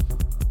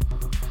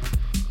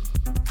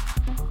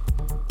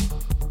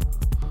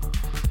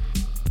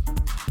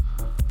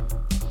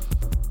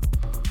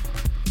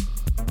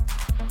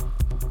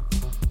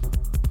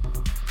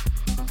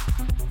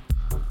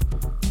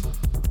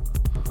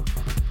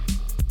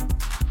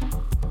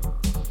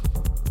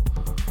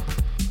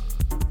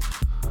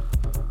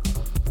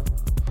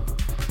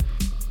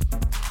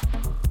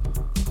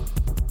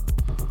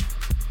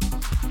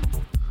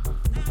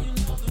 Now you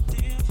know the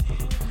deal.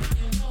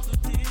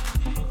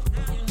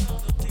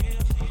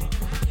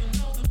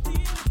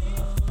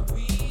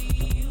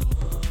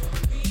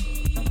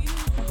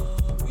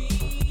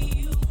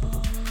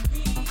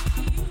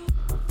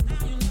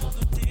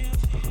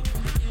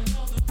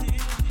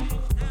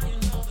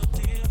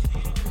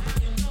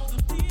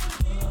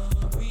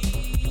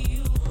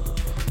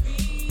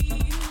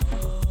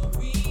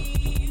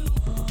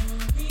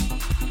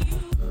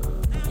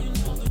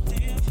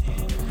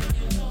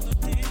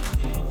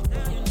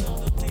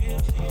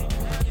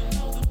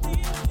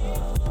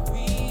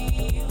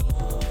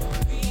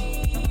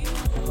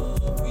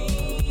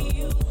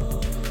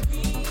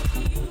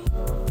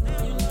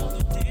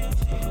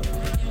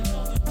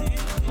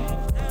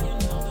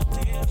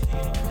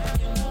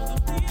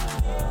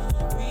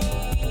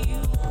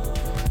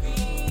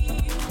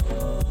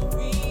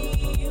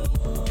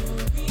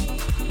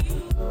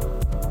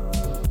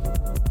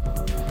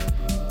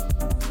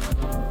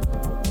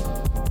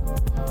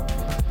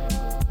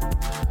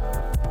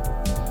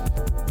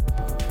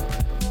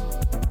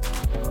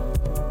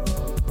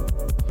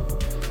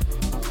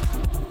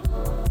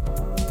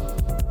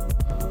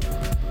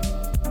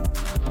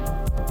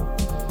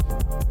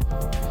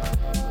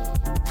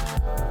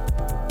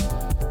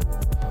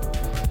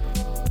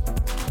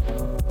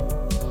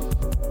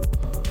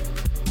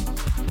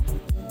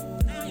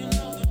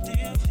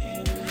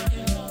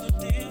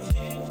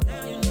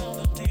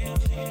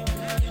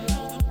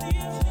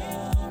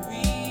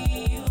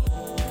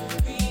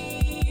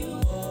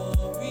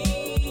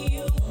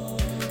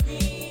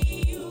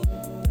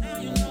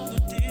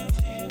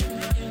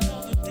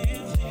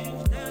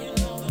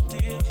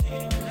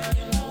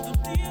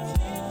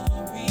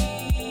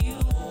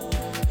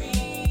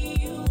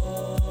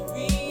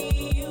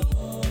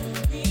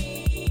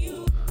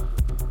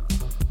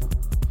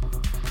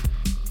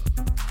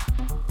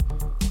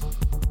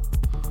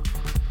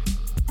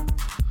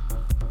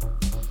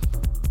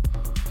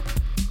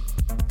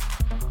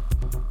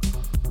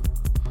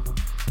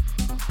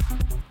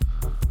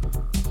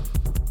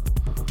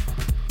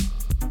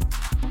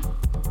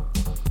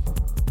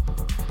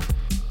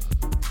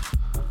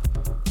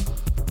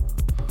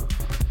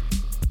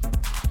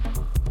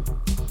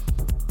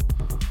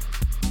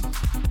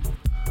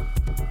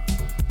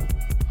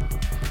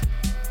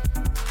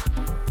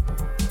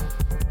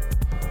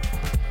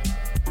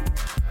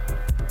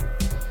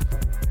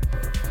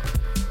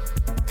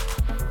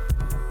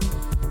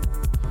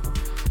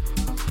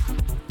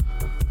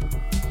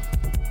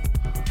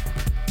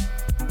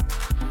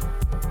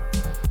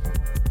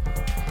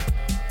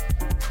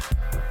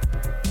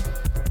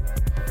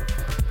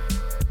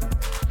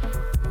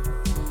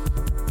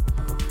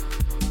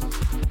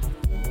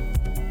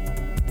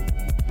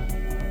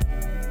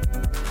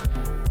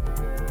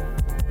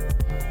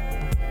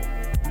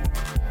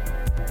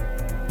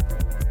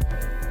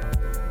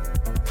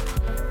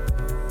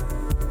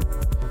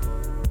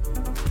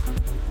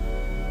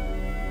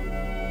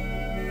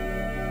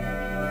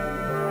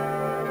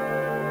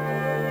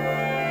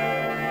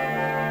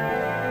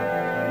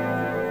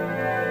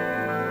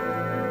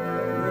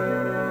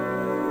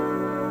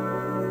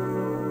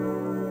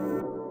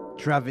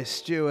 Travis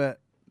Stewart,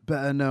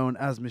 better known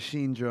as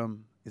Machine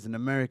Drum, is an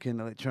American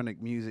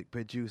electronic music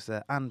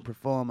producer and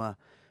performer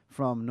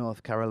from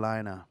North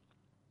Carolina.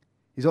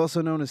 He's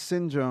also known as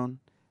Syndrome,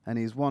 and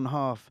he's one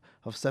half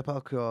of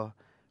Sepultura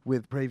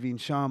with Praveen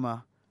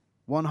Sharma,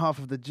 one half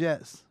of the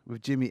Jets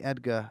with Jimmy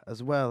Edgar,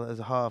 as well as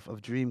a half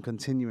of Dream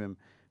Continuum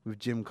with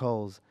Jim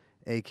Coles,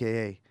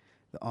 aka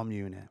the Om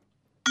Unit.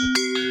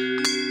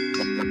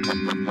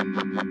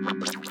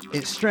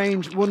 It's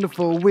strange,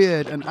 wonderful,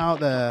 weird, and out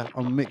there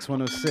on Mix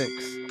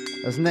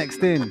 106. As next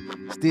in,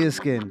 it's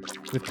Deerskin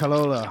with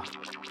Kalola.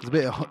 There's a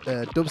bit of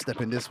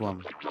dubstep in this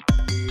one.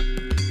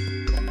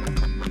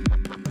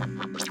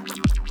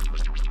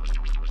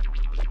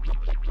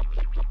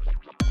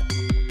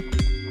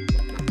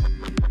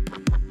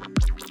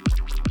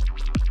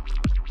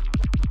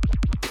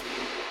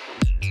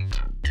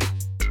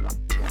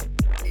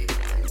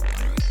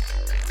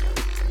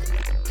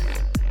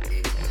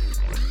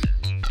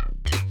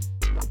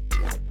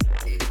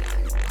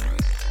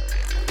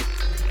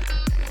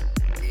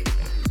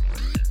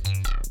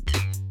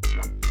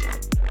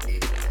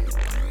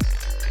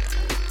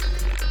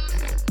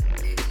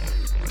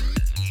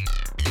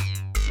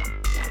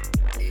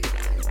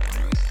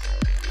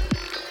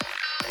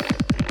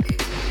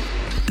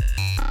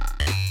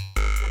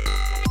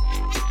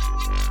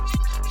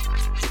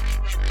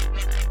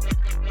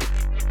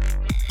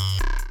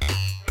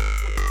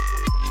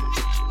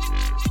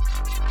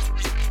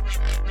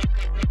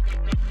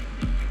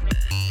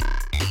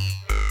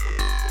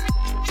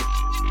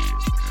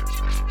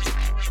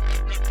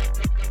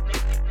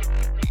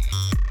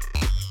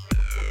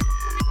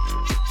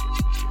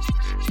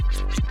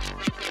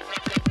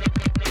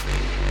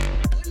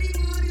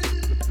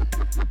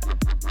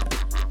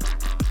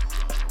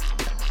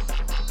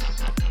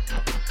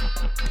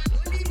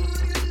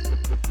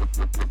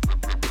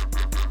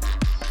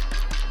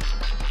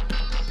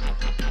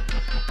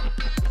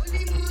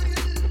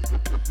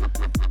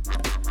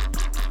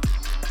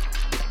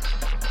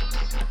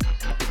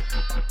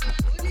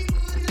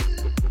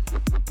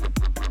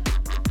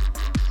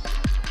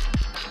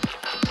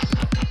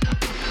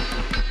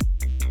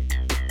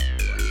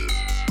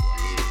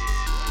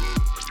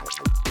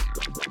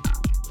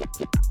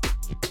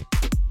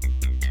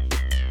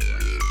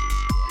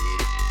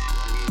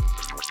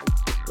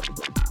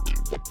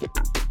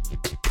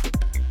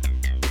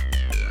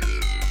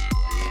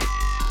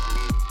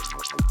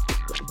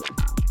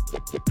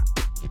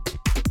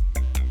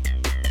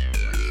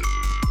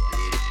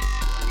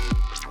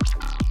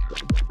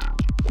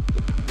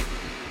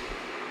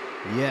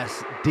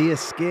 Yes, Dear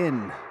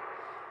Skin.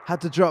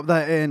 Had to drop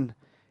that in.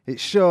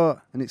 It's short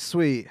and it's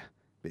sweet,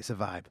 but it's a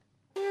vibe.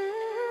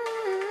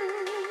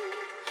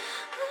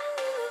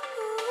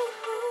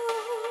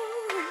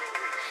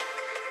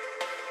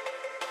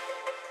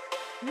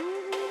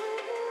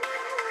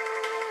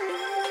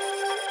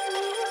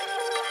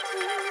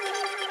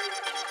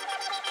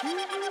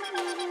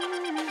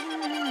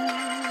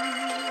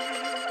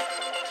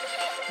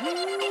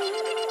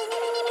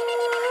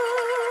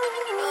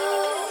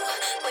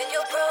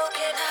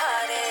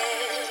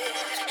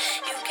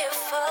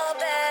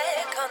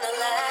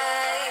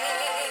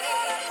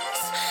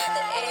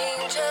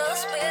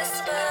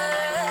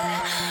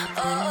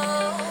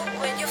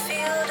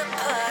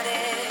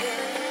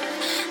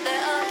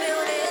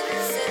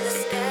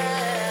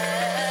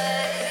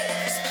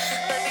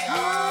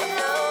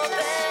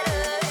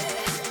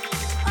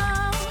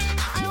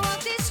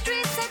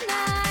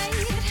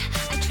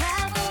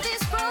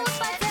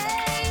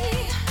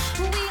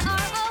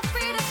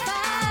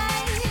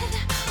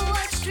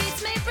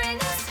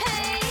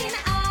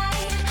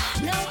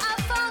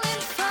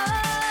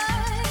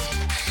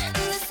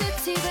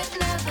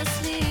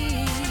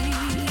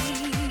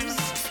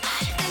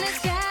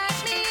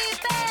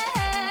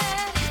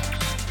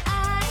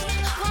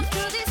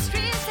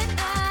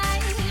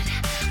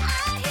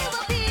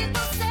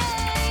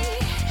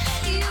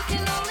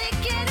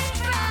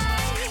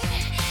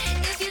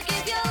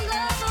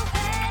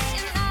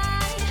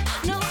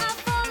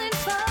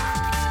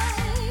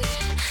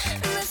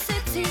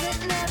 City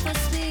that never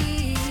sleeps.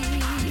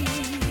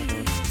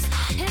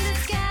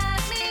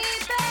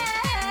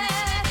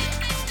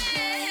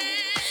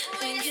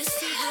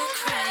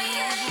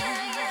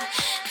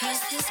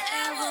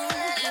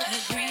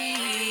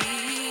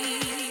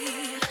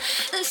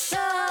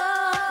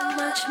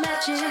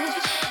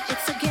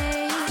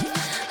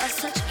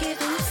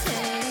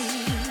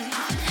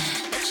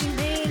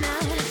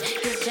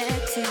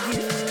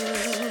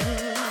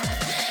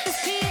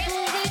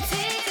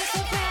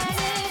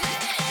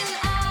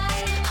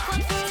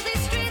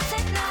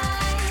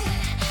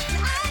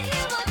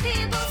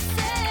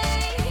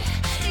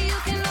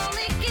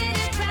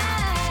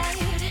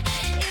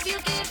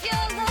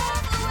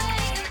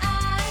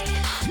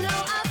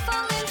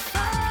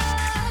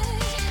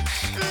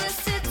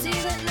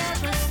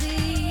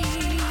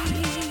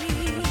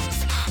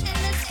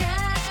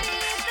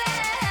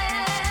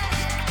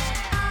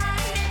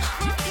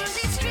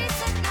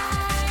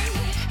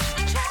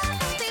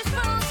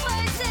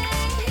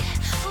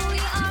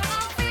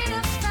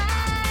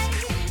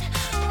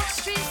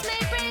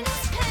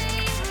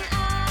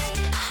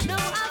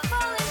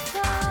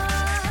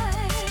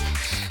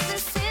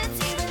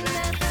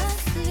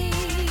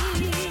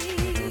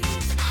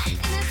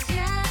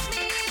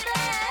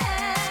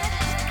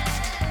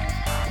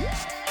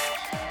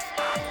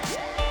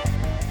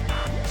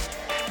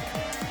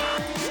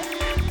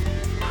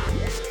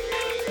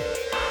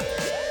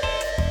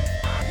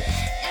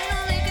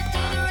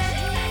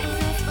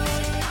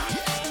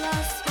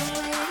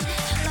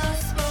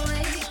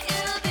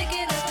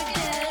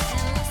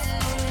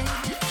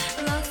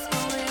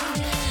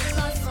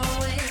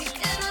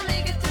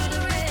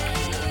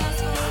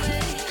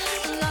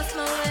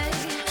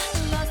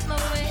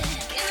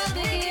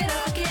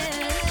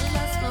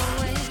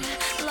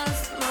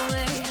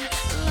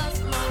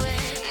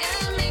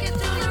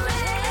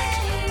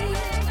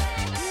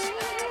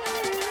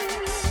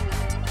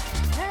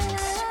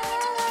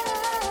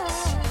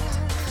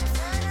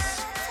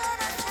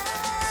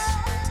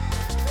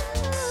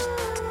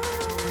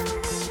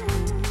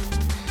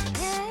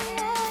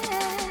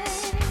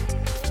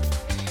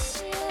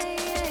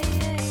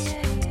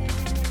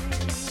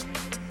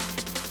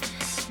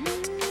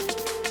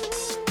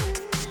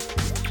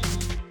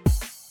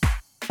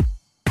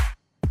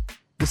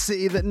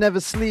 City That Never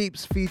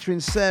Sleeps featuring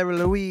Sarah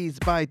Louise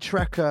by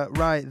Trekker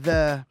right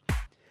there.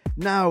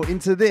 Now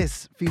into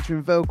this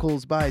featuring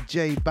vocals by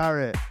Jay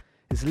Barrett.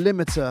 It's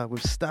Limiter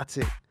with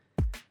Static.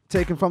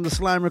 Taken from the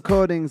Slime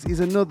Recordings,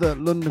 he's another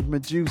London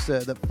producer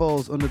that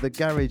falls under the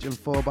Garage and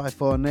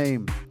 4x4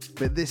 name.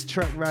 But this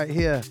track right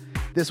here,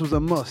 this was a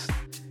must.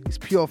 It's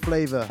pure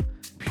flavour,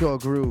 pure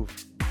groove.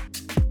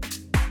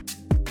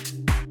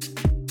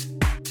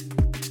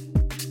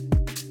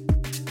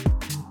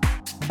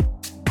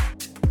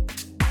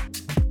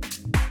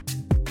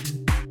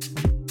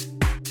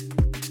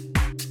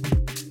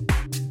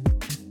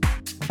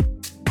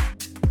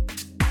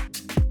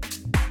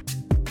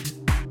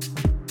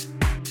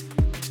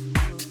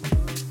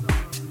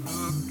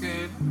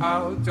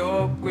 Out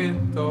your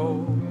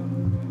window,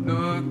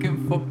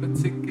 looking for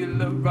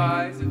particular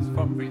rises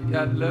from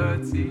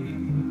reality.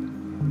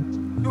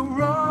 You're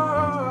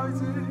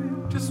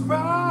rising, just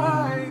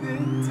ride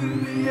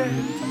into the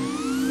end.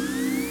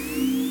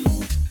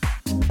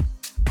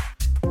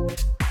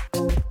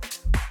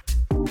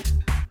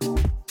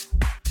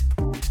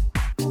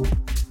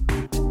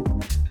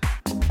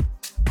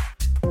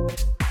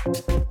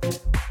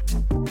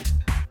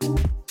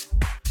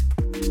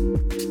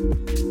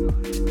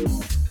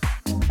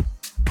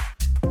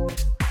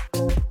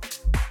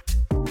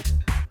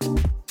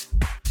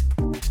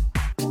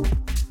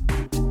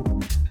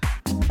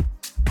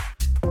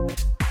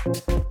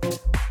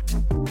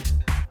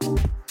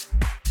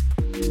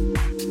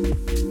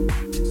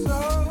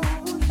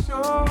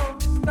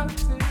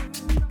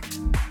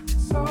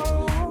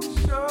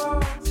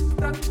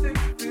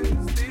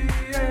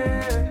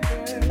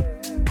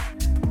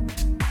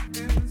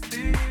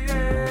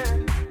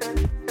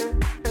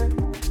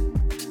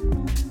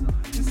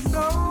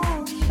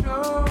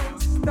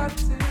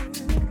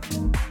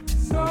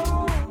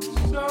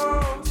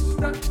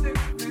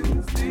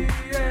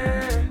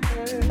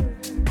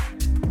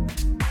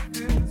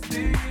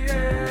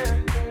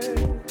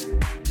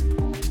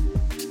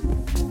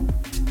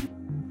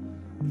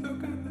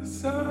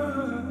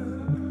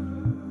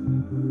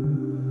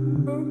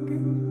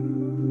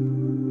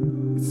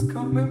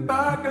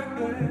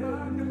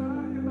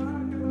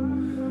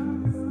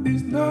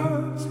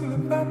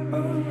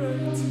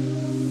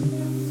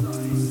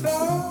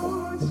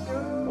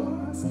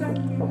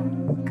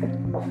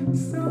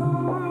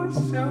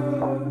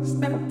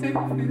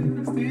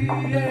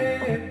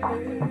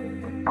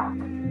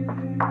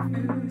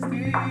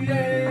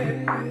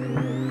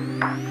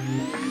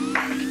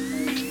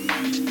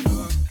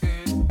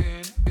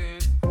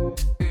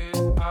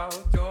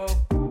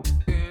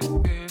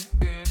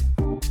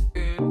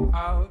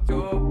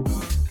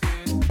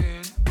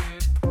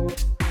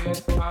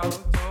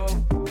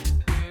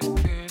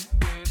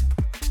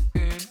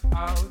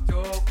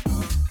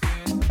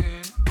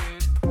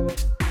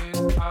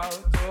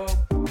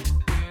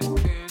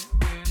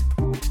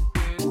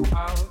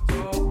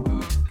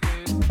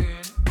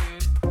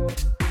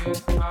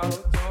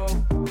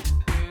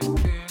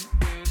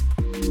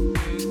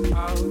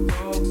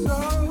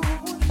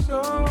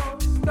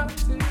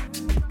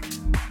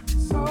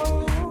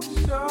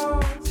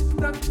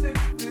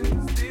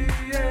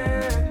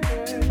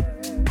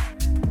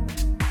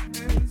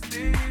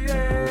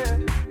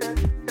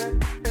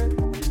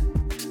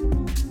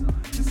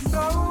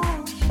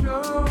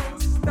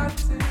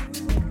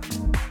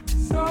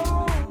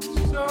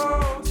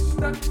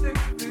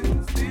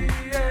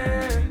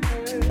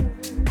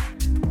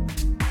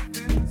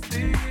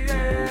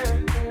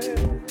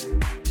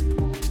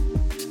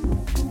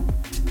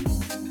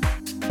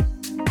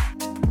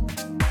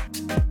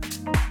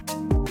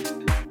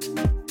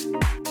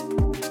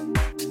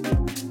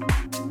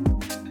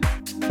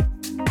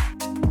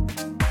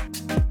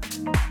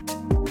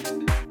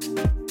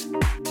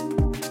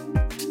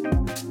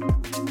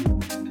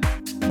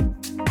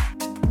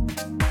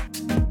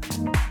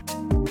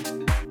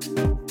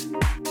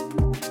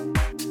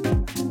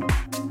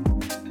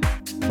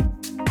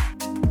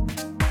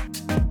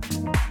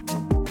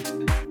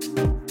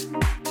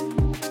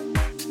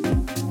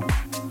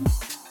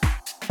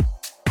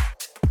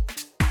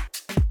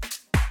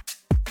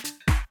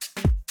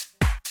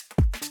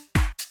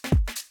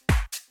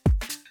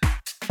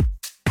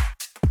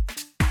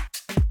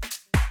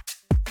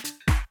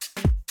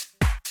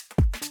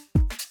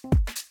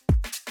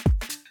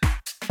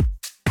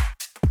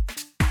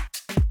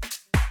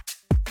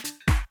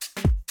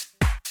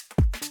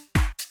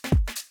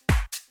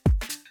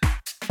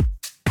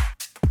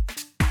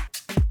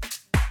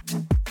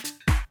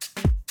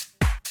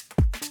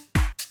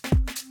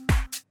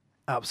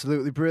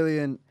 Absolutely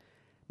brilliant.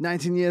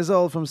 19 years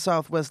old from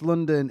southwest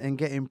London and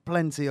getting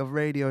plenty of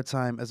radio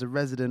time as a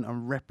resident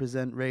on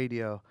Represent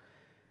Radio.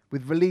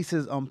 With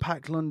releases on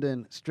Pack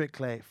London,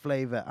 Strictly,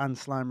 Flavour and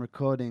Slime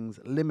Recordings,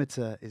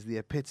 Limiter is the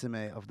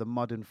epitome of the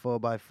modern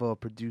 4x4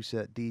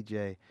 producer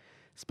DJ,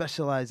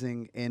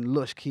 specialising in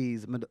lush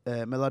keys,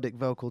 melodic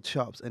vocal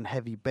chops and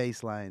heavy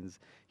bass lines.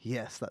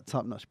 Yes, that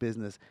top-notch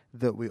business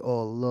that we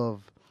all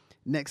love.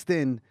 Next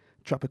in,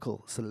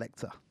 Tropical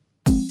Selector.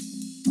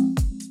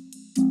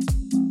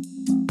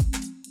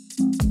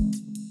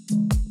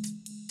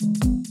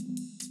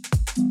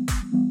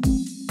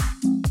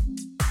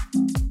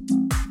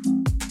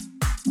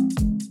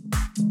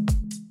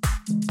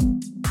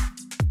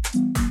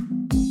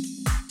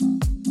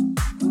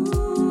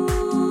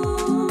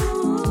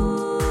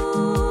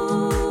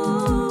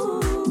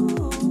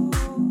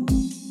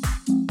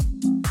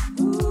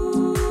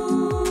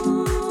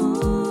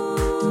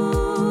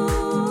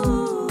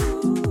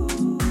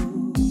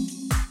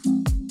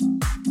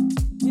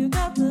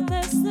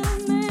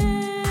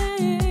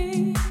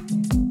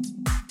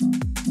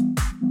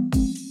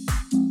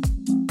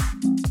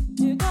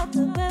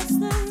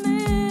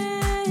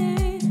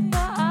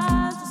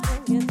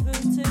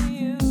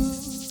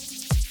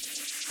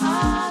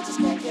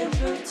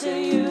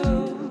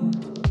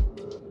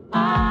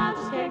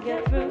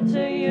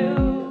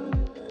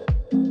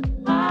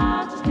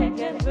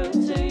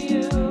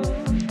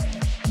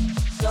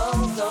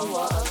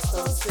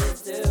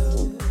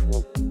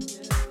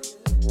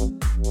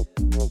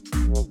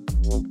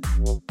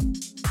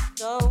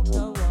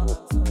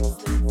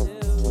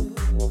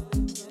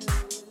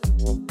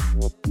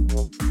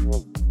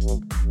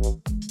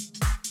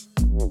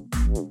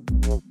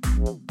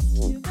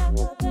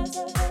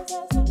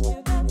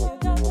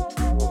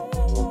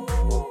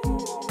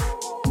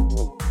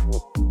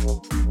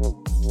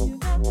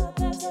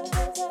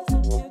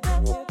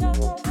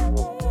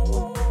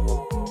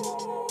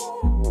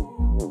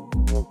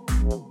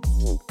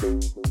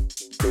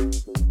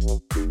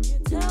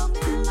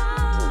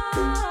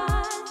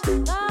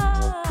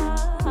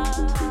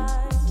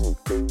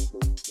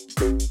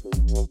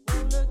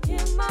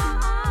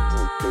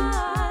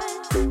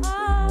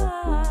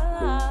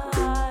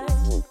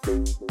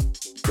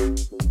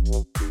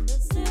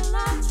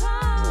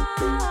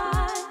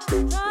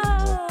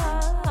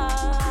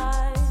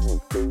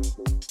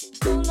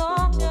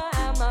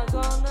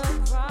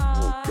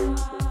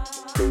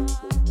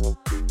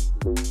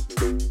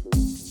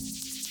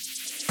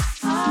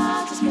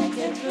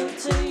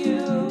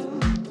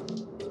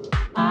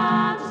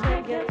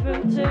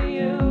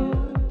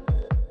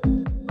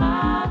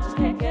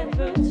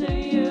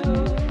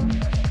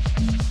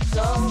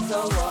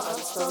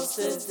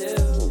 supposed to do.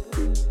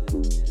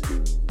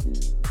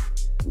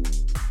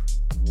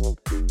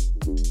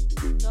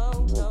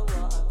 Don't know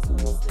what I'm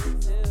supposed to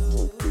do.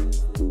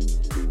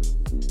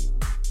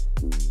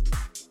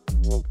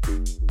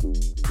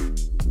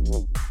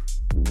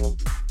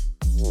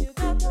 You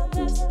got the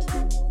best.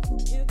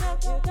 You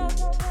got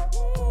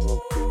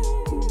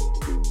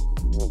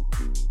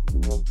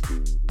me.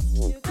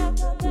 You got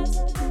the best.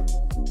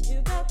 You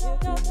got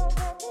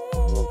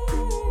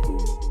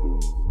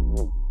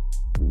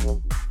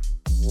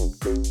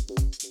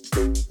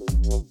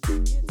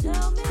You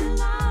tell me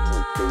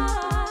lies.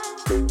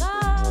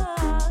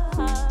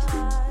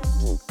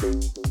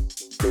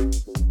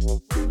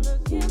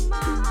 Look in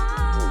my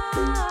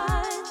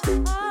eyes.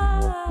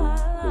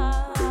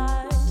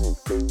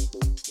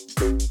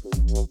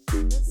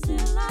 But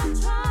still I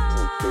try.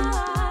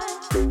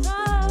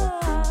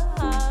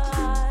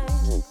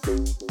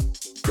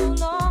 No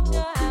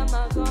longer am I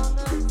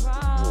gonna cry.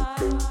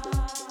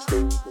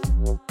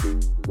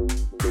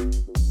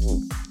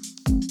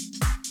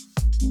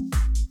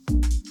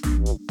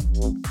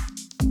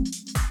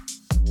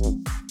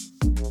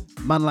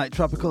 Man like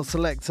Tropical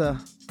Selector,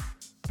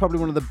 probably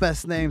one of the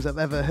best names I've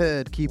ever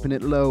heard, keeping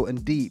it low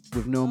and deep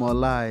with No More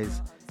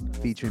Lies,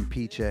 featuring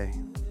Peachy.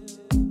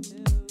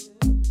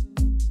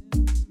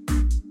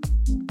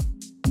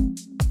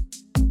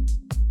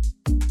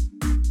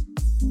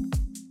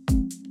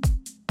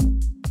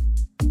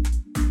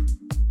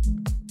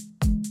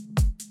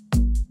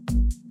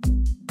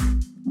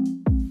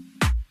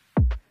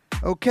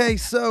 Okay,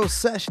 so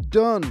sesh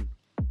done.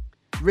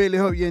 Really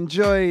hope you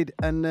enjoyed,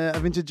 and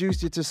I've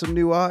introduced you to some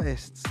new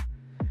artists.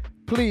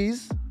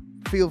 Please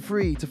feel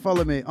free to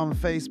follow me on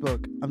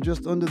Facebook. I'm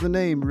just under the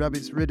name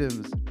Rabbit's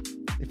Riddims.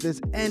 If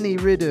there's any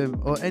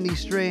rhythm or any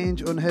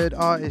strange unheard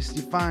artists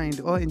you find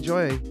or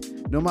enjoy,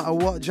 no matter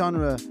what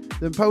genre,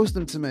 then post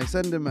them to me,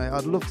 send them me.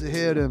 I'd love to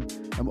hear them.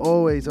 I'm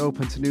always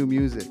open to new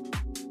music.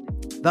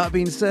 That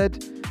being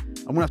said,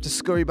 I'm gonna have to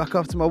scurry back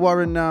off to my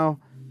warren now,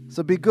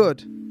 so be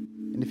good.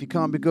 And if you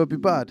can't be good, be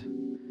bad.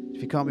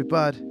 If you can't be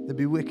bad, then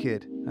be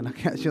wicked. And I'll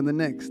catch you on the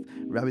next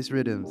Rabbit's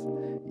Riddims.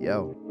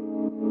 Yo.